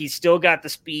looks like he's still got the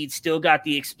speed, still got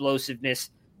the explosiveness.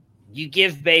 You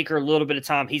give Baker a little bit of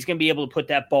time, he's going to be able to put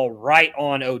that ball right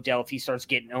on Odell if he starts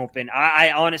getting open.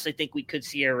 I honestly think we could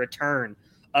see a return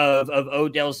of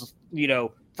Odell's,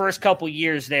 first couple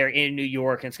years there in New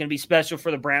York. And it's going to be special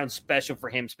for the Browns, special for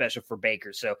him, special for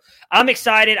Baker. So I'm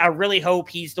excited. I really hope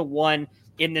he's the one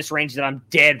in this range that I'm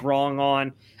dead wrong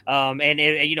on.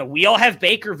 We all have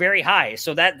Baker very high.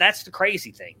 So that's the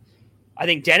crazy thing. I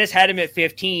think Dennis had him at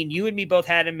 15. You and me both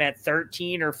had him at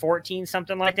 13 or 14,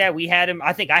 something like that. We had him.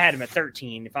 I think I had him at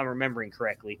 13, if I'm remembering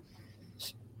correctly.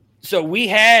 So we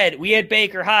had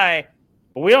Baker high,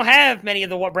 but we don't have many of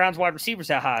the Browns wide receivers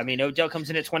that high. I mean, Odell comes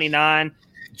in at 29.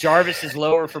 Jarvis is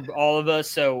lower for all of us.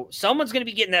 So someone's going to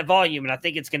be getting that volume, and I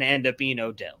think it's going to end up being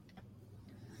Odell.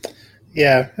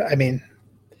 Yeah, I mean,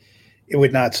 it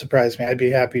would not surprise me. I'd be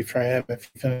happy for him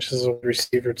if he finishes as a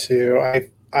receiver too.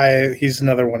 He's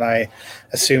another one I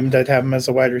assumed I'd have him as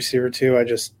a wide receiver too. I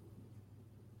just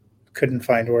couldn't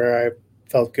find where I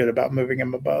felt good about moving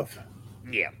him above.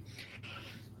 Yeah.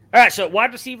 All right, so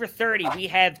wide receiver 30, we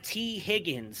have T.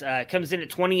 Higgins. Comes in at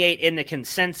 28 in the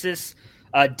consensus.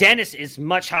 Dennis is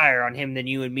much higher on him than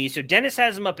you and me. So Dennis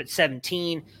has him up at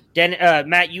 17.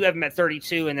 Matt, you have him at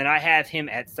 32, and then I have him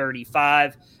at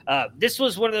 35. This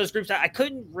was one of those groups I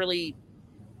couldn't really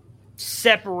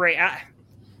separate.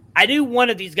 I knew one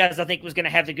of these guys I think was going to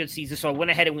have the good season, so I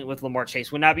went ahead and went with Lamar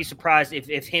Chase. Would not be surprised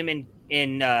if him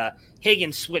and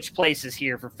Higgins switch places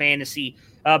here for fantasy.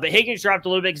 But Higgins dropped a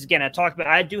little bit because, again,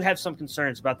 I do have some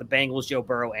concerns about the Bengals, Joe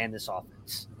Burrow, and this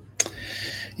offense.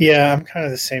 Yeah, I'm kind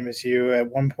of the same as you. At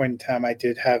one point in time, I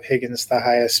did have Higgins the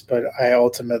highest, but I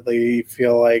ultimately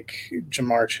feel like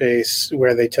Ja'Marr Chase,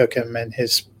 where they took him and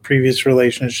his previous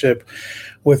relationship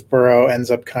with Burrow, ends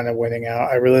up kind of winning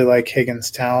out. I really like Higgins'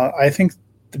 talent. I think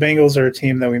the Bengals are a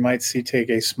team that we might see take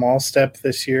a small step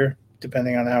this year,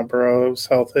 depending on how Burrow's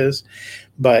health is,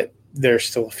 but they're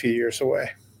still a few years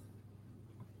away.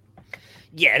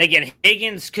 Yeah, and again,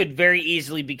 Higgins could very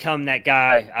easily become that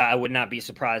guy. I would not be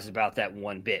surprised about that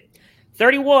one bit.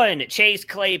 31, Chase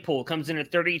Claypool comes in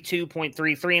at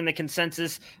 32.33 in the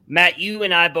consensus. Matt, you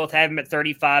and I both have him at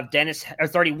 35.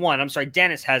 31. I'm sorry,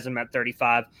 Dennis has him at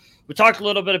 35. We talked a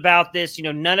little bit about this.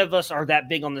 None of us are that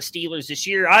big on the Steelers this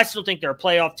year. I still think they're a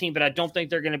playoff team, but I don't think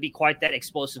they're going to be quite that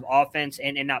explosive offense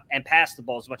and pass the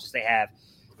ball as much as they have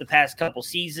the past couple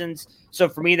seasons. So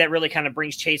for me, that really kind of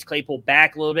brings Chase Claypool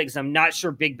back a little bit because I'm not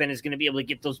sure Big Ben is going to be able to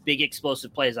get those big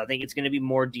explosive plays. I think it's going to be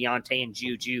more Deontay and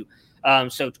Juju.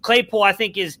 So Claypool, I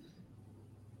think, is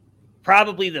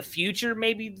probably the future,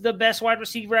 maybe the best wide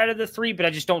receiver out of the three, but I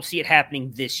just don't see it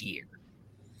happening this year.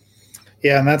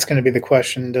 Yeah, and that's going to be the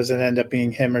question. Does it end up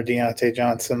being him or Deontay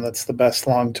Johnson that's the best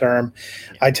long-term?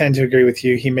 Yeah. I tend to agree with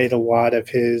you. He made a lot of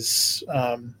his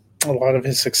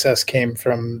success came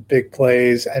from big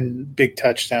plays and big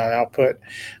touchdown output.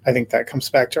 I think that comes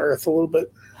back to earth a little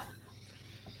bit.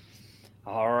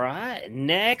 All right.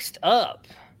 Next up,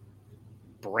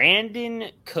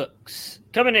 Brandon Cooks.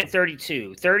 Coming in at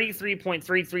 32,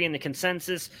 33.33 in the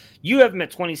consensus. You have him at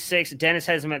 26. Dennis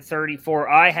has him at 34.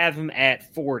 I have him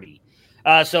at 40.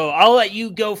 So I'll let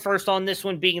you go first on this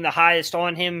one, being the highest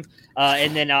on him,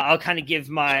 and then I'll kind of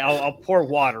give I'll pour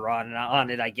water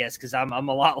on it, I guess, because I'm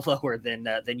a lot lower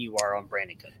than you are on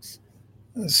Brandon Cooks.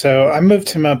 So I moved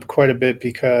him up quite a bit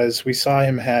because we saw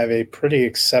him have a pretty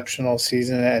exceptional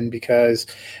season, and because,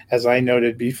 as I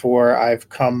noted before, I've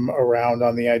come around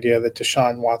on the idea that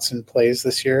Deshaun Watson plays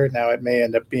this year. Now it may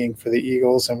end up being for the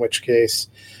Eagles, in which case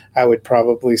I would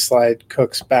probably slide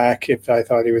Cooks back if I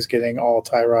thought he was getting all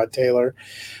Tyrod Taylor.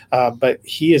 But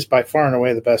he is by far and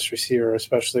away the best receiver,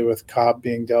 especially with Cobb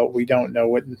being dealt. We don't know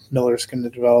what Miller's going to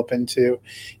develop into.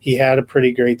 He had a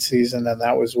pretty great season, and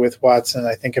that was with Watson.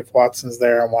 I think if Watson's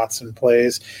there and Watson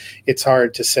plays, it's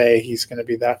hard to say he's going to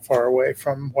be that far away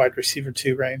from wide receiver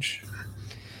 2 range.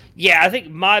 Yeah, I think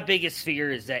my biggest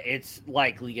fear is that it's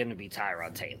likely going to be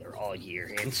Tyrod Taylor all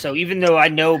year. And so even though I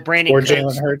know Brandon or Cooks,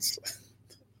 Jalen Hurts.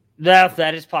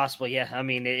 That is possible, yeah. I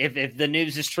mean, if the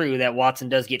news is true that Watson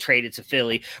does get traded to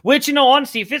Philly, which,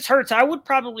 honestly, if it's Hurts, I would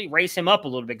probably raise him up a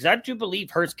little bit because I do believe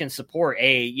Hurts can support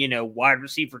a, wide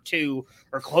receiver 2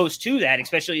 or close to that,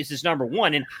 especially as his number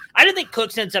 1. And I don't think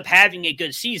Cooks ends up having a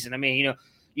good season. I mean,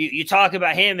 you talk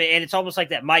about him, and it's almost like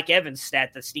that Mike Evans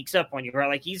stat that sneaks up on you, right?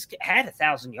 Like, he's had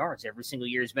 1,000 yards every single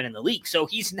year he's been in the league. So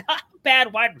he's not a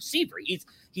bad wide receiver.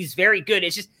 He's very good.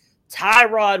 It's just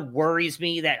Tyrod worries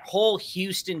me. That whole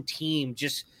Houston team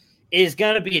just is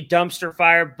going to be a dumpster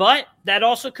fire, but that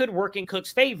also could work in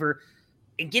Cook's favor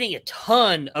in getting a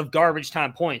ton of garbage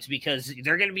time points because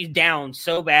they're going to be down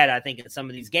so bad, I think, in some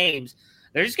of these games.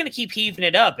 They're just going to keep heaving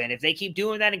it up, and if they keep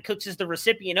doing that and Cooks is the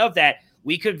recipient of that,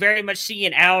 we could very much see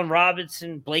an Allen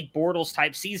Robinson, Blake Bortles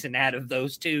type season out of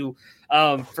those two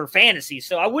for fantasy.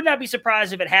 So I would not be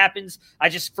surprised if it happens.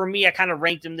 For me, I kind of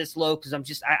ranked them this low because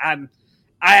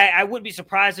I wouldn't be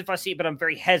surprised if I see it, but I'm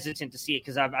very hesitant to see it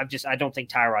because I don't think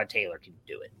Tyrod Taylor can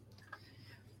do it.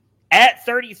 At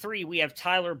 33, we have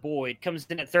Tyler Boyd. Comes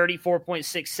in at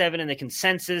 34.67 in the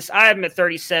consensus. I have him at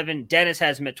 37. Dennis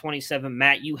has him at 27.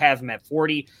 Matt, you have him at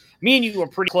 40. Me and you are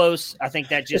pretty close. I think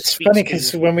that just it's funny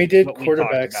because when we did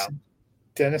quarterbacks,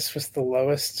 Dennis was the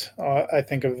lowest, I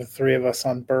think, of the three of us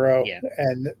on Burrow. Yeah.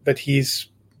 But he's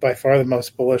by far the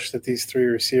most bullish that these three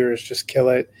receivers just kill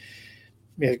it.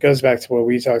 It goes back to what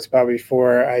we talked about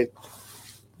before.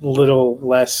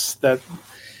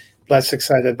 Less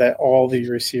excited that all the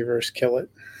receivers kill it.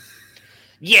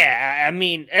 Yeah, I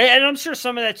mean, and I'm sure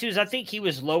some of that too is I think he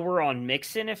was lower on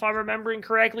Mixon, if I'm remembering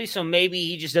correctly. So maybe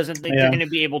he just doesn't think they're going to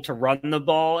be able to run the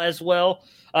ball as well.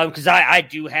 Because I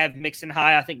do have Mixon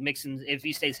high. I think Mixon, if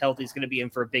he stays healthy, is going to be in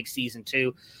for a big season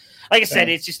too. Like I said,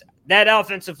 it's just that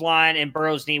offensive line and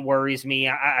Burrow's knee worries me.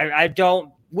 I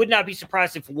would not be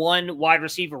surprised if one wide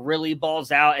receiver really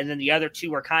balls out and then the other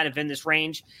two are kind of in this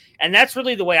range. And that's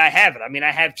really the way I have it. I mean,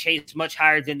 I have Chase much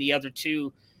higher than the other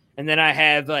two. And then I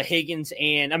have Higgins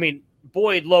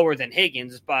Boyd lower than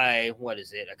Higgins by,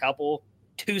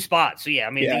 2 spots. So,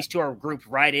 these two are grouped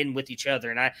right in with each other.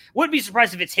 And I wouldn't be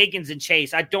surprised if it's Higgins and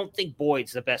Chase. I don't think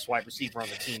Boyd's the best wide receiver on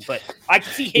the team, but I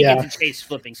can see Higgins and Chase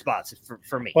flipping spots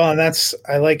for me. Well, and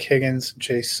I like Higgins and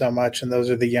Chase so much, and those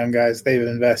are the young guys they've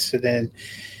invested in.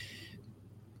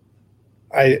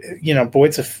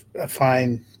 Boyd's a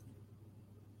fine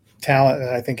talent, and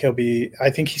I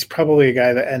think he's probably a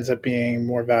guy that ends up being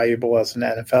more valuable as an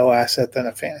NFL asset than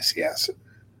a fantasy asset.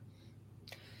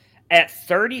 At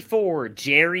 34,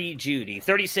 Jerry Jeudy.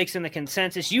 36 in the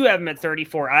consensus. You have him at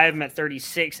 34. I have him at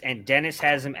 36, and Dennis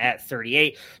has him at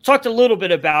 38. Talked a little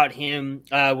bit about him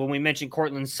when we mentioned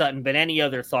Courtland Sutton, but any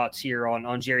other thoughts here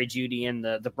on Jerry Jeudy and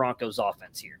the Broncos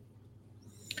offense here?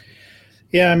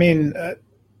 Yeah,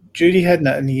 Jeudy had an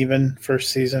uneven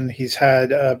first season. He's had,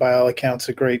 by all accounts,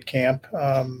 a great camp.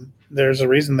 There's a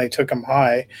reason they took him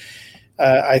high.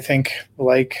 I think,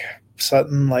 like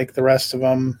Sutton, like the rest of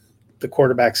them, the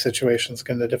quarterback situation is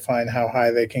going to define how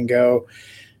high they can go.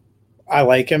 I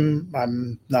like him.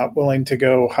 I'm not willing to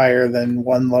go higher than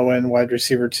one low-end wide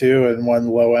receiver 2 and one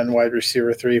low-end wide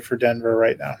receiver 3 for Denver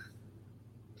right now.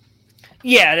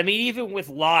 Yeah, even with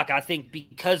Locke, I think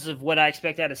because of what I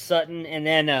expect out of Sutton and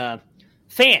then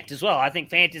Fant as well. I think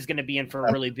Fant is going to be in for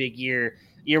a really big year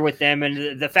with them,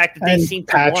 and the fact that they seem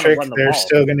to want to run the they're ball.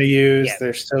 Still going to use. Yeah.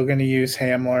 They're still going to use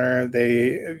Hamler.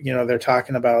 They're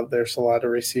talking about there's a lot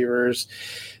of receivers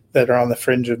that are on the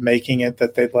fringe of making it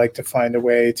that they'd like to find a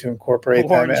way to incorporate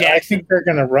them. I think they're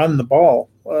going to run the ball,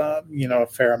 a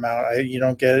fair amount. You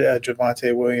don't get a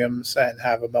Javonte Williams and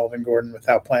have a Melvin Gordon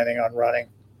without planning on running.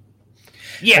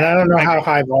 Yeah, and I don't know how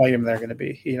high volume they're going to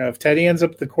be. If Teddy ends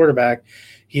up the quarterback,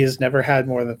 he has never had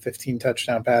more than 15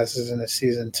 touchdown passes in a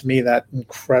season. To me, that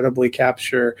incredibly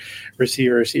capture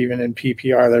receivers, even in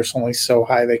PPR. They're only so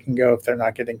high they can go if they're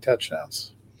not getting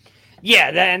touchdowns. Yeah,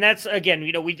 and that's again,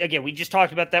 we just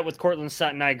talked about that with Courtland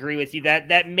Sutton. I agree with you.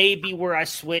 That may be where I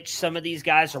switch some of these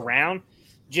guys around,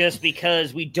 just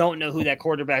because we don't know who that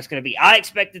quarterback's going to be. I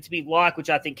expect it to be Locke, which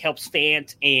I think helps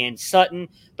Fant and Sutton.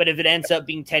 But if it ends up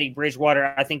being Teddy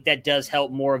Bridgewater, I think that does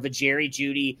help more of a Jerry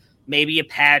Jeudy, maybe a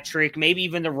Patrick, maybe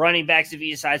even the running backs if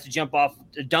he decides to dump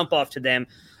off to them.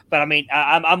 But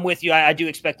I'm with you. I do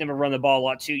expect them to run the ball a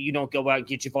lot too. You don't go out and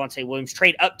get Javonte Williams,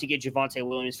 trade up to get Javonte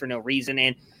Williams for no reason.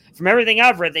 And from everything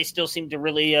I've read, they still seem to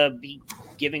really be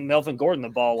giving Melvin Gordon the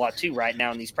ball a lot too right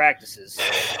now in these practices.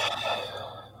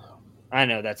 I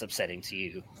know that's upsetting to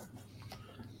you.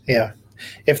 Yeah.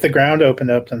 If the ground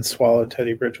opened up and swallowed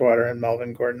Teddy Bridgewater and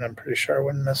Melvin Gordon, I'm pretty sure I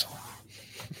wouldn't miss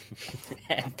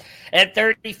him. At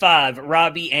 35,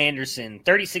 Robbie Anderson,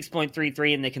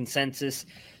 36.33 in the consensus.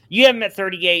 You have him at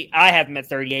 38. I have him at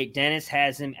 38. Dennis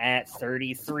has him at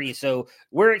 33. So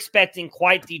we're expecting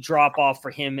quite the drop-off for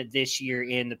him this year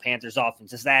in the Panthers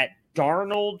offense. Is that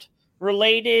Darnold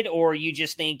related, or you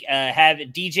just think have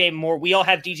DJ Moore? We all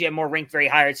have DJ Moore ranked very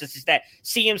higher. It's just that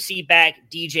CMC back,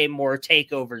 DJ Moore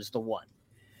takeover is the one.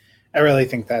 I really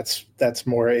think that's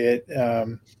more it.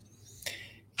 And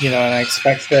I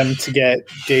expect them to get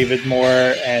David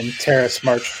Moore and Terrace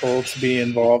Marshall to be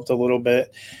involved a little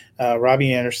bit.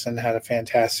 Robbie Anderson had a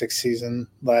fantastic season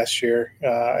last year.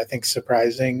 I think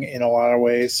surprising in a lot of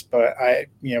ways, but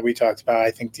we talked about,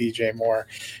 I think DJ Moore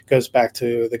goes back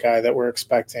to the guy that we're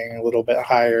expecting a little bit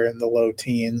higher in the low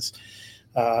teens,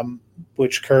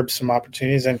 which curbs some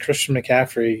opportunities. And Christian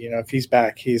McCaffrey, if he's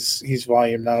back, he's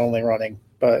volume, not only running,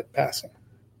 but passing.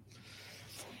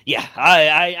 Yeah,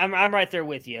 I'm right there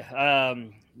with you.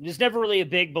 Was never really a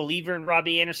big believer in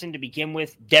Robbie Anderson to begin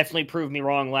with. Definitely proved me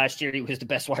wrong last year. He was the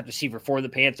best wide receiver for the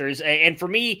Panthers. And for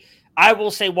me, I will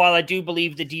say, while I do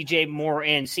believe the DJ Moore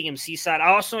and CMC side, I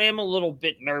also am a little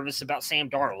bit nervous about Sam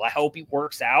Darnold. I hope he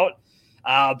works out,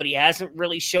 but he hasn't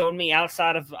really shown me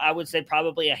outside of, I would say,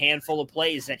 probably a handful of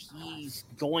plays that he's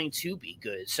going to be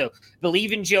good. So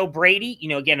believe in Joe Brady.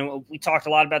 Again, we talked a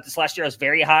lot about this last year. I was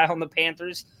very high on the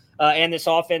Panthers and this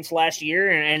offense last year,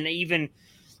 and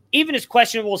even as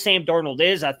questionable as Sam Darnold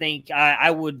is, I think I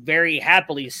would very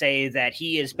happily say that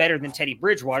he is better than Teddy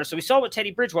Bridgewater. So we saw what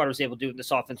Teddy Bridgewater was able to do in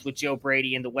this offense with Joe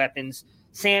Brady and the weapons.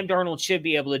 Sam Darnold should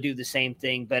be able to do the same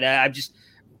thing. But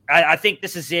I think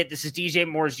this is it. This is DJ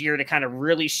Moore's year to kind of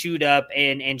really shoot up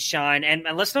and shine. And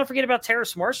let's not forget about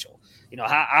Terrace Marshall.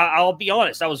 I'll be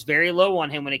honest. I was very low on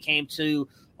him when it came to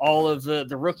all of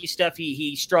the rookie stuff.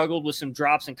 He struggled with some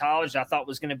drops in college I thought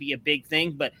was going to be a big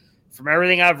thing. But from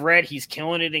everything I've read, he's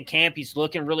killing it in camp. He's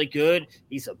looking really good.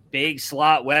 He's a big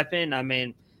slot weapon. I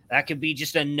mean, that could be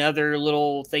just another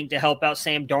little thing to help out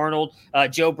Sam Darnold.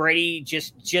 Joe Brady,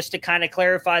 just to kind of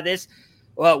clarify this,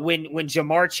 when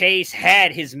Jamar Chase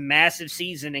had his massive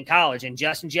season in college, and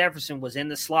Justin Jefferson was in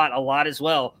the slot a lot as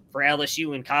well for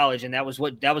LSU in college, and that was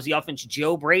the offense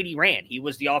Joe Brady ran. He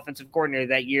was the offensive coordinator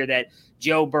that year that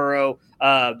Joe Burrow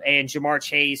and Jamar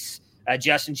Chase,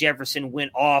 Justin Jefferson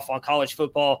went off on college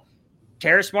football.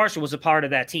 Terrace Marshall was a part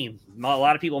of that team. A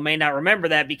lot of people may not remember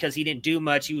that because he didn't do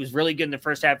much. He was really good in the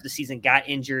first half of the season, got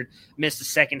injured, missed the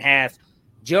second half.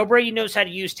 Joe Brady knows how to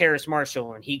use Terrace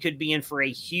Marshall, and he could be in for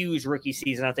a huge rookie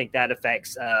season. I think that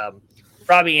affects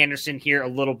Robbie Anderson here a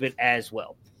little bit as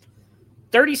well.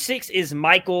 36 is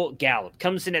Michael Gallup.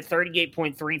 Comes in at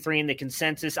 38.33 in the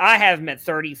consensus. I have him at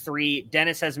 33.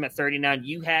 Dennis has him at 39.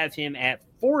 You have him at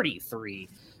 43.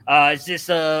 Is this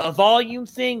a volume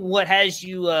thing? What has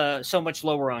you so much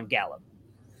lower on Gallup?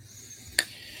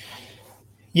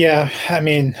 Yeah, I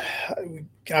mean,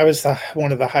 I was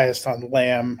one of the highest on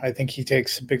Lamb. I think he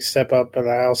takes a big step up, but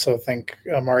I also think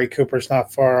Amari Cooper's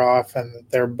not far off, and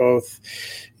they're both,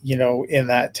 in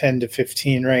that 10 to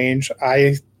 15 range.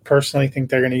 I personally think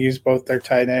they're going to use both their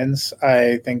tight ends.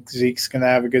 I think Zeke's going to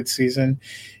have a good season,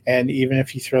 and even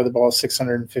if you throw the ball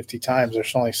 650 times,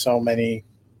 there's only so many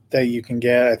that you can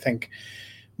get. I think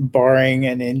barring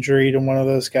an injury to one of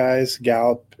those guys,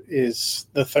 Gallup is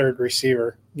the third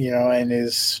receiver, and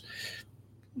is,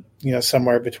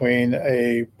 somewhere between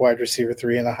a wide receiver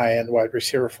 3 and a high-end wide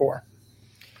receiver 4.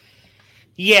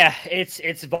 Yeah,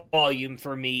 it's volume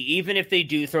for me. Even if they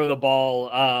do throw the ball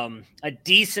a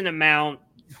decent amount,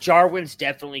 Jarwin's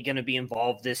definitely going to be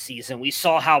involved this season. We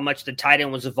saw how much the tight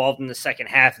end was involved in the second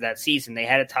half of that season. They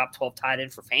had a top 12 tight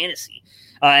end for fantasy.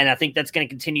 And I think that's going to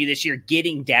continue this year,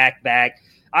 getting Dak back.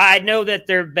 I know that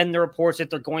there have been the reports that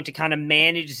they're going to kind of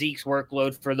manage Zeke's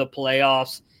workload for the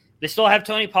playoffs. They still have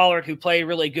Tony Pollard, who played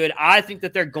really good. I think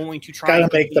that they're going to try to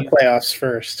make the playoffs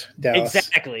first, Dallas.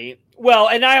 Exactly. Well,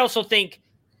 and I also think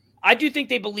 – I do think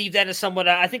they believe that is somewhat –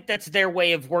 I think that's their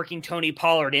way of working Tony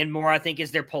Pollard in more, I think, is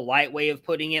their polite way of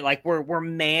putting it. Like, we're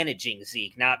managing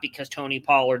Zeke, not because Tony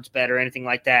Pollard's better or anything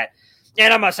like that.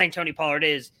 And I'm not saying Tony Pollard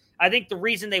is. I think the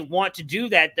reason they want to do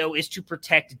that, though, is to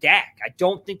protect Dak. I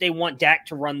don't think they want Dak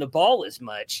to run the ball as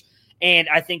much. And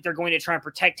I think they're going to try and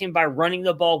protect him by running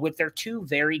the ball with their two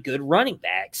very good running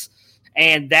backs.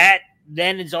 And that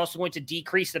then is also going to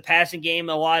decrease the passing game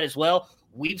a lot as well.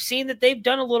 We've seen that they've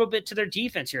done a little bit to their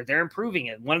defense here. They're improving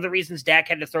it. One of the reasons Dak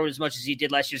had to throw it as much as he did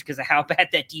last year is because of how bad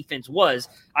that defense was.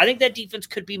 I think that defense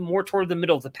could be more toward the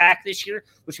middle of the pack this year,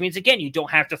 which means, again, you don't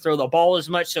have to throw the ball as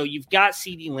much. So you've got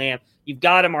CeeDee Lamb. You've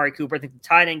got Amari Cooper. I think the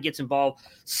tight end gets involved.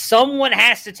 Someone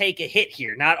has to take a hit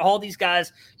here. Not all these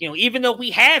guys, even though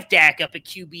we have Dak up at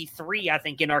QB3, I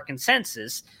think, in our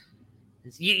consensus,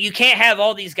 you can't have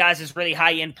all these guys as really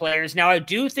high-end players. Now, I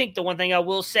do think the one thing I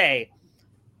will say,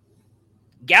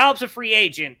 Gallup's a free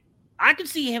agent. I could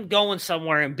see him going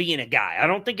somewhere and being a guy. I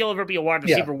don't think he'll ever be a wide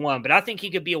receiver 1, but I think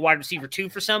he could be a wide receiver 2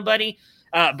 for somebody.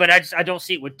 But I don't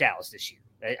see it with Dallas this year.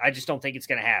 I just don't think it's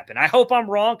going to happen. I hope I'm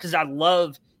wrong because I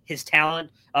love his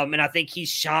talent, and I think he's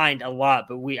shined a lot.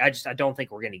 But I don't think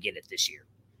we're going to get it this year.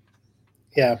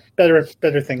 Yeah,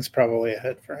 better things probably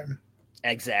ahead for him.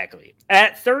 Exactly.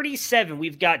 At 37,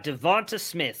 we've got Devonta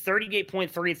Smith,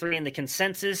 38.33 in the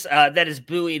consensus. That is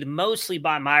buoyed mostly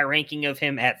by my ranking of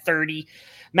him at 30.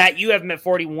 Matt, you have him at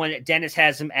 41. Dennis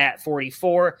has him at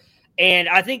 44. And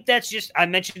I think that's just, I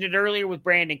mentioned it earlier with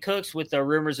Brandon Cooks, with the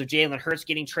rumors of Jalen Hurts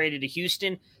getting traded to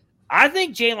Houston. I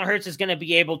think Jalen Hurts is going to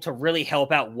be able to really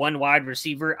help out one wide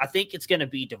receiver. I think it's going to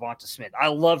be Devonta Smith. I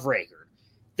love Rager.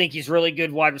 I think he's really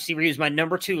good wide receiver. He was my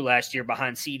number 2 last year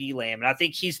behind CeeDee Lamb. And I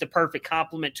think he's the perfect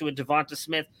complement to a Devonta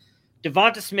Smith.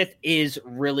 Devonta Smith is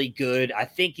really good. I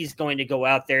think he's going to go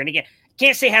out there. And again,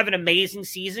 can't say have an amazing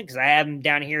season because I have him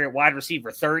down here at wide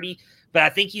receiver 30. But I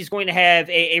think he's going to have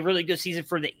a really good season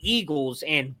for the Eagles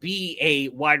and be a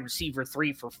wide receiver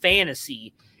 3 for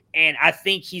fantasy. And I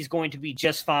think he's going to be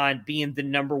just fine being the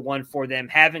number 1 for them.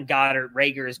 Having Goddard,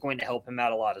 Rager is going to help him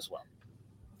out a lot as well.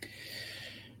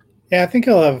 Yeah, I think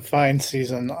he'll have a fine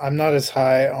season. I'm not as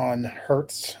high on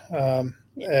Hurts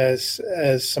as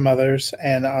some others,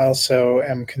 and I also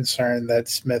am concerned that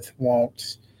Smith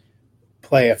won't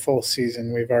play a full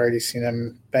season. We've already seen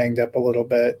him banged up a little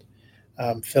bit.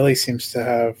 Philly seems to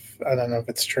have, I don't know if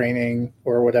it's training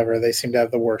or whatever, they seem to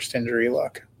have the worst injury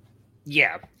luck.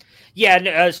 Yeah.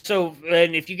 Yeah, so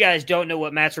and if you guys don't know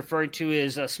what Matt's referring to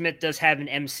is Smith does have an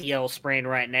MCL sprain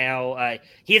right now.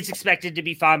 He is expected to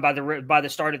be fine by the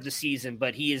start of the season,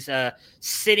 but he is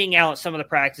sitting out some of the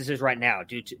practices right now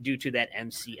due to that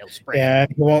MCL sprain. Yeah,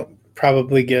 he won't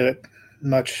probably get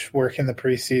much work in the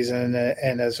preseason.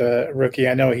 And as a rookie,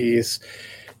 I know he's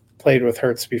played with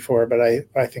Hurts before, but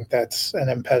I think that's an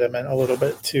impediment a little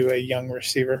bit to a young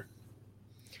receiver.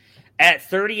 At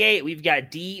 38, we've got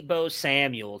Deebo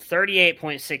Samuel,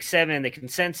 38.67 in the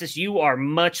consensus. You are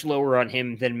much lower on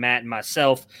him than Matt and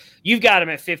myself. You've got him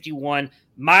at 51.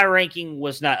 My ranking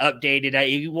was not updated.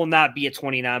 He will not be at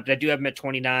 29, but I do have him at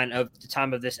 29 of the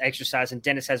time of this exercise, and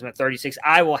Dennis has him at 36.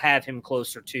 I will have him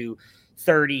closer to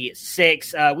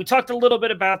 36. We talked a little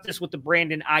bit about this with the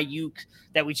Brandon Ayuk,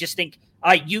 that we just think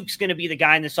Ayuk's going to be the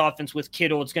guy in this offense with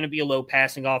Kittle. It's going to be a low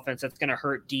passing offense that's going to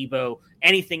hurt Deebo.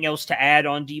 Anything else to add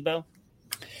on Deebo?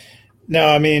 No,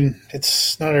 I mean,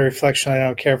 it's not a reflection I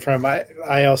don't care for him.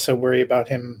 I also worry about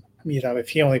him. You know, if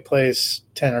he only plays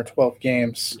 10 or 12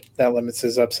 games, that limits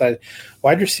his upside.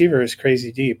 Wide receiver is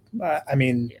crazy deep. I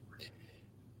mean,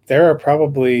 there are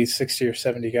probably 60 or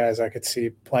 70 guys I could see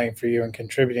playing for you and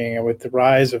contributing. And with the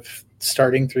rise of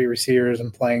starting 3 receivers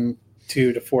and playing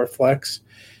 2 to 4 flex,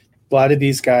 a lot of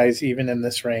these guys, even in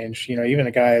this range, you know, even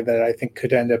a guy that I think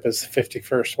could end up as the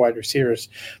 51st wide receivers,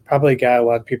 probably a guy a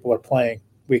lot of people are playing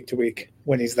week to week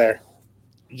when he's there.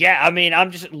 Yeah, I mean,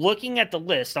 I'm just looking at the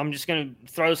list. I'm just going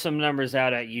to throw some numbers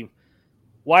out at you.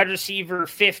 Wide receiver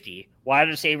 50, wide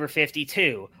receiver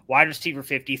 52, wide receiver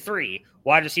 53,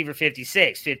 wide receiver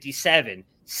 56, 57,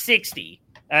 60.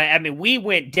 I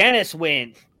mean, Dennis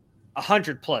went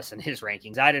 100 plus in his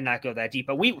rankings. I did not go that deep,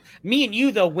 but me and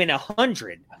you, though, went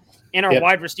 100 in our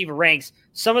wide receiver ranks.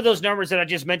 Some of those numbers that I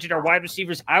just mentioned are wide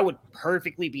receivers I would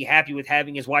perfectly be happy with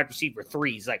having as wide receiver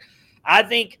 3s. Like, I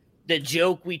think the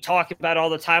joke we talk about all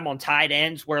the time on tight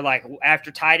ends, where like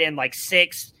after tight end like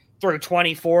 6 through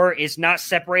 24 is not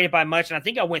separated by much. And I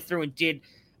think I went through and did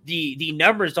the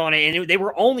numbers on it, and they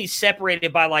were only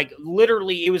separated by like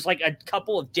literally it was like a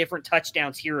couple of different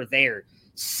touchdowns here or there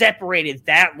separated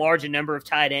that large a number of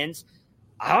tight ends.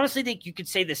 I honestly think you could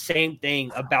say the same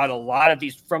thing about a lot of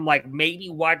these from like maybe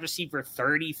wide receiver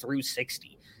 30 through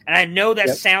 60. And I know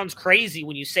that sounds crazy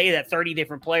when you say that 30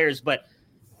 different players, but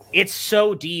it's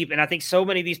so deep. And I think so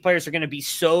many of these players are going to be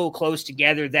so close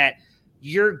together that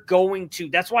you're going to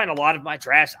 – that's why in a lot of my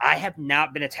drafts, I have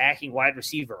not been attacking wide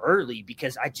receiver early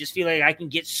because I just feel like I can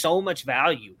get so much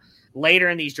value later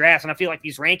in these drafts. And I feel like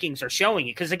these rankings are showing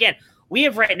it. Because, again, we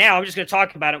have right now – I'm just going to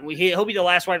talk about it. He'll be the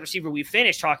last wide receiver we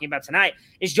finish talking about tonight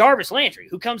is Jarvis Landry,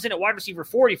 who comes in at wide receiver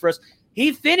 40 for us.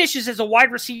 He finishes as a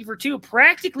wide receiver, too,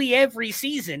 practically every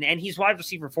season, and he's wide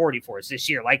receiver 40 for us this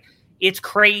year. Like, it's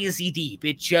crazy deep.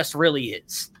 It just really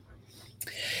is.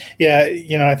 Yeah,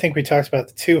 you know, I think we talked about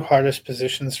the 2 hardest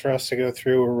positions for us to go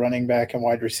through were running back and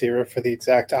wide receiver for the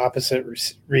exact opposite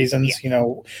reasons. Yeah. You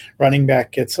know, running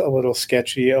back gets a little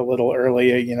sketchy a little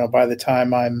early. You know, by the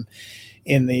time I'm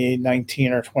in the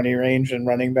 19 or 20 range in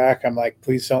running back, I'm like,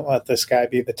 please don't let this guy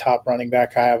be the top running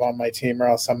back I have on my team or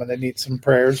else I'm going to need some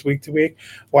prayers week to week.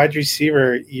 Wide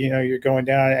receiver, you know, you're going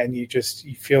down and you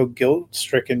feel guilt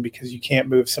stricken because you can't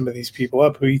move some of these people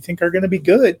up who you think are going to be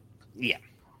good. Yeah.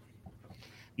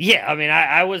 Yeah. I mean,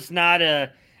 I was not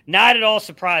at all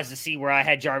surprised to see where I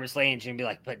had Jarvis Landry and be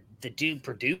like, but the dude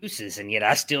produces and yet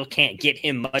I still can't get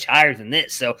him much higher than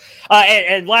this. So,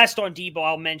 and last on Deebo,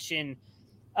 I'll mention,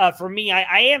 For me,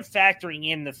 I am factoring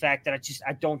in the fact that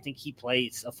I don't think he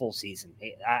plays a full season.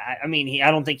 I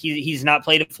don't think he's not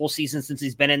played a full season since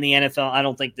he's been in the NFL. I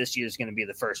don't think this year is going to be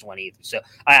the first one either. So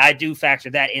I do factor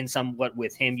that in somewhat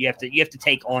with him. You have to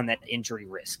take on that injury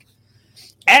risk.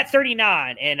 At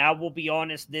 39, and I will be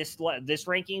honest, this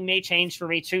ranking may change for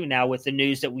me too now with the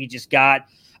news that we just got,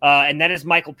 and that is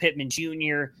Michael Pittman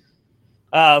Jr.,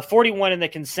 41 in the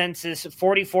consensus,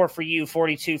 44 for you,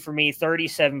 42 for me,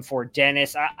 37 for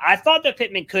Dennis. I thought that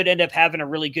Pittman could end up having a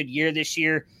really good year this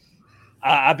year.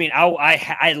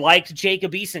 I liked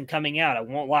Jacob Eason coming out. I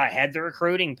won't lie. Had the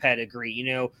recruiting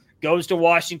pedigree, goes to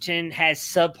Washington, has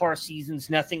subpar seasons,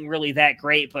 nothing really that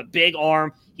great, but big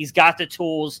arm. He's got the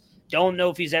tools. Don't know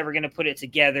if he's ever going to put it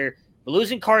together. But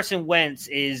losing Carson Wentz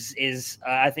is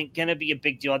I think, going to be a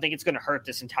big deal. I think it's going to hurt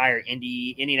this entire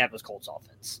Indianapolis Colts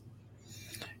offense.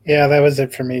 Yeah, that was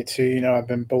it for me too. I've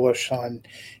been bullish on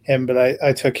him, but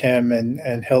I took him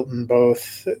and Hilton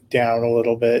both down a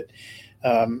little bit.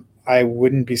 I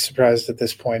wouldn't be surprised at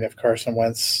this point if Carson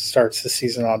Wentz starts the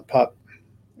season on PUP.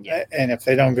 Yeah. And if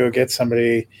they don't go get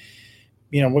somebody,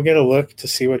 we'll get a look to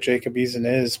see what Jacob Eason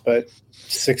is, but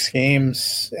 6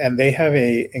 games, and they have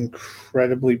a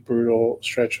incredibly brutal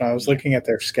stretch. When I was looking at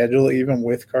their schedule, even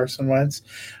with Carson Wentz,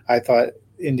 I thought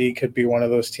Indy could be one of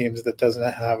those teams that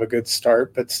doesn't have a good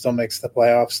start but still makes the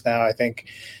playoffs. Now I think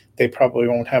they probably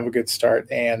won't have a good start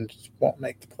and won't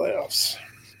make the playoffs.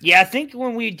 Yeah, I think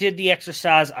when we did the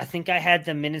exercise, I think I had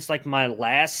them in as like my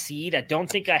last seed. I don't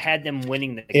think I had them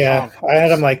winning the conference. I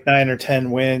had them like 9 or 10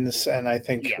 wins, and I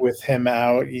think with him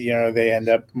out, they end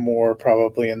up more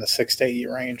probably in the 6 to 8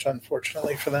 range,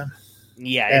 unfortunately for them.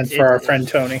 Yeah, and for our friend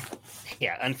Tony.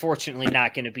 Yeah, unfortunately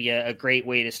not going to be a great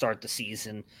way to start the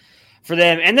season for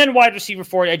them. And then wide receiver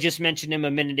 40, I just mentioned him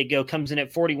a minute ago, comes in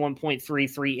at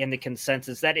 41.33 in the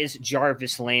consensus. That is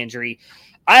Jarvis Landry.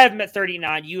 I have him at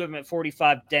 39. You have him at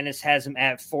 45. Dennis has him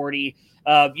at 40.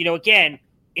 Again,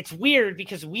 it's weird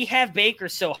because we have Baker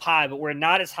so high, but we're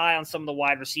not as high on some of the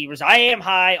wide receivers. I am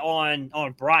high on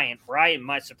Bryant. Bryant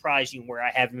might surprise you where I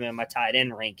have him in my tight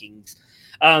end rankings.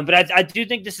 But I do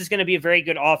think this is going to be a very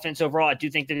good offense overall. I do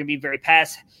think they're going to be very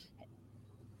pass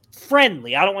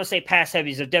friendly. I don't want to say pass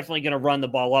heavy. They're definitely going to run the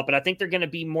ball up, but I think they're going to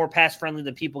be more pass friendly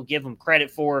than people give them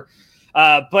credit for.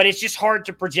 But it's just hard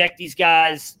to project these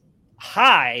guys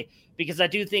high because I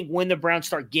do think when the Browns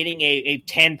start getting a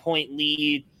 10-point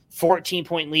lead,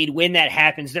 14-point lead, when that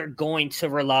happens, they're going to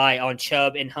rely on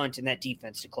Chubb and Hunt in that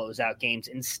defense to close out games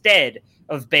instead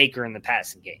of Baker in the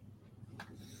passing game.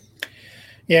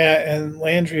 Yeah, and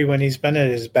Landry, when he's been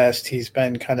at his best, he's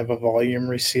been kind of a volume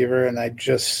receiver, and I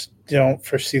just don't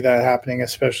foresee that happening,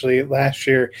 especially last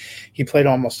year. He played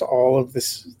almost all of the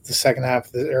second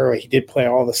half of he did play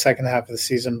all the second half of the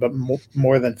season, but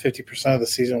more than 50% of the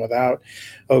season without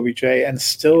OBJ. And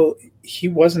still, he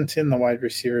wasn't in the wide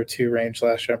receiver 2 range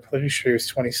last year. I'm pretty sure he was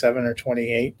 27 or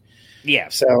 28. Yeah.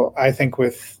 So I think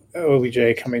with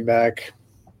OBJ coming back,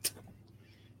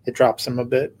 it drops him a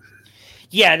bit.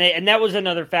 Yeah, and that was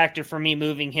another factor for me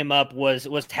moving him up was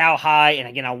how high, and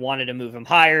again, I wanted to move him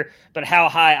higher, but how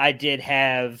high I did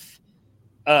have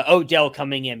Odell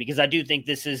coming in, because I do think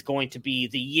this is going to be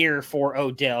the year for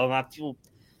Odell. And I feel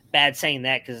bad saying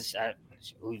that because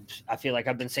I feel like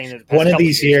I've been saying that one of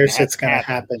these years it's going to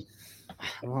happen.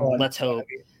 Well, let's hope.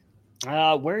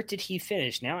 Where did he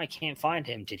finish? Now I can't find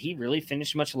him. Did he really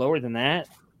finish much lower than that?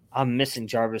 I'm missing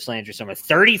Jarvis Landry somewhere.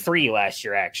 33 last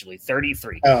year, actually.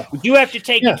 33. Oh. We do have to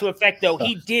take into effect, though,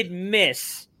 he did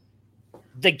miss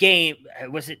the game.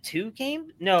 Was it 2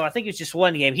 games? No, I think it was just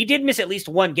 1 game. He did miss at least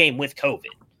 1 game with COVID.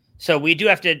 So we do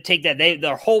have to take that.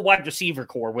 Their whole wide receiver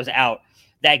core was out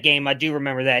that game. I do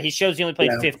remember that. He shows he only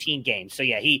played 15 games. So,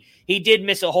 yeah, he did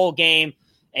miss a whole game.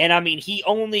 And, I mean, he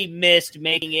only missed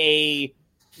making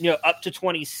up to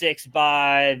 26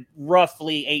 by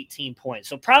roughly 18 points.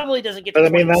 So probably doesn't get to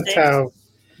 26.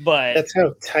 That's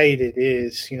how tight it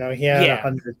is. He had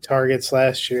 100 targets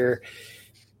last year,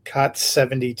 caught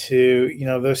 72.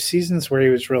 Those seasons where he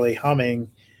was really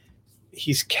humming,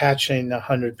 he's catching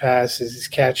 100 passes. He's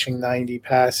catching 90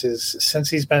 passes. Since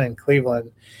he's been in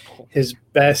Cleveland, his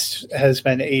best has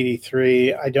been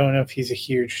 83. I don't know if he's a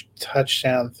huge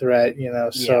touchdown threat,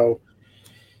 so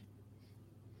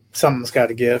something's got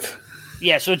to give.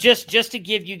 Yeah, so just to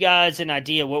give you guys an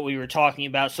idea what we were talking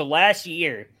about. So last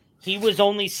year, he was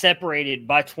only separated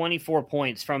by 24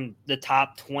 points from the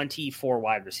top 24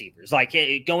 wide receivers. Like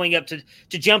going up to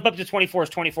jump up to 24 is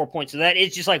 24 points. So that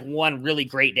is just like one really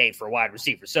great day for a wide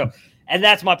receiver. So, and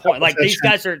that's my point. Like these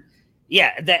guys are,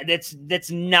 Yeah,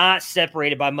 that's not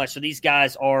separated by much. So these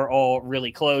guys are all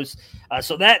really close.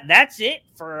 So that's it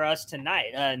for us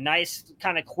tonight. Nice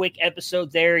kind of quick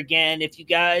episode there. Again, if you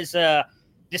guys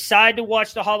decide to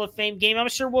watch the Hall of Fame game, I'm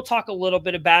sure we'll talk a little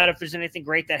bit about it. If there's anything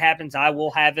great that happens, I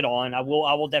will have it on. I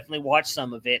will definitely watch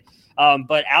some of it.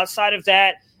 But outside of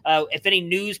that, if any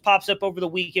news pops up over the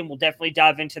weekend, we'll definitely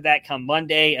dive into that come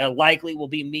Monday. Likely will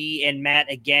be me and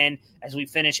Matt again as we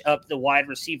finish up the wide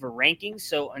receiver rankings.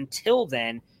 So until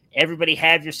then, everybody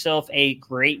have yourself a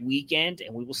great weekend,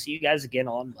 and we will see you guys again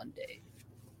on Monday.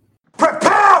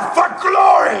 Prepare for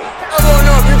glory! I want to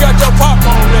know if you got your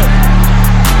popcorn ready.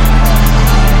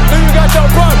 Do you got your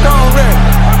popcorn ready?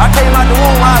 I came out the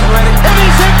womb, I was ready. And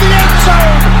he's hit the end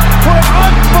zone for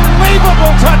an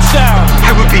unbelievable touchdown.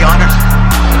 I would be honored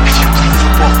if you played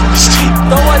football for this team.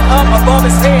 Throw it up above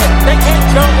his head. They can't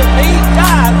jump with me.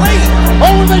 Golly.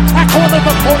 Oh, they tackle him at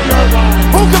the 40-yard line.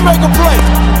 Who can make a play?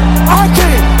 I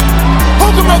can. Who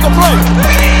can make a play?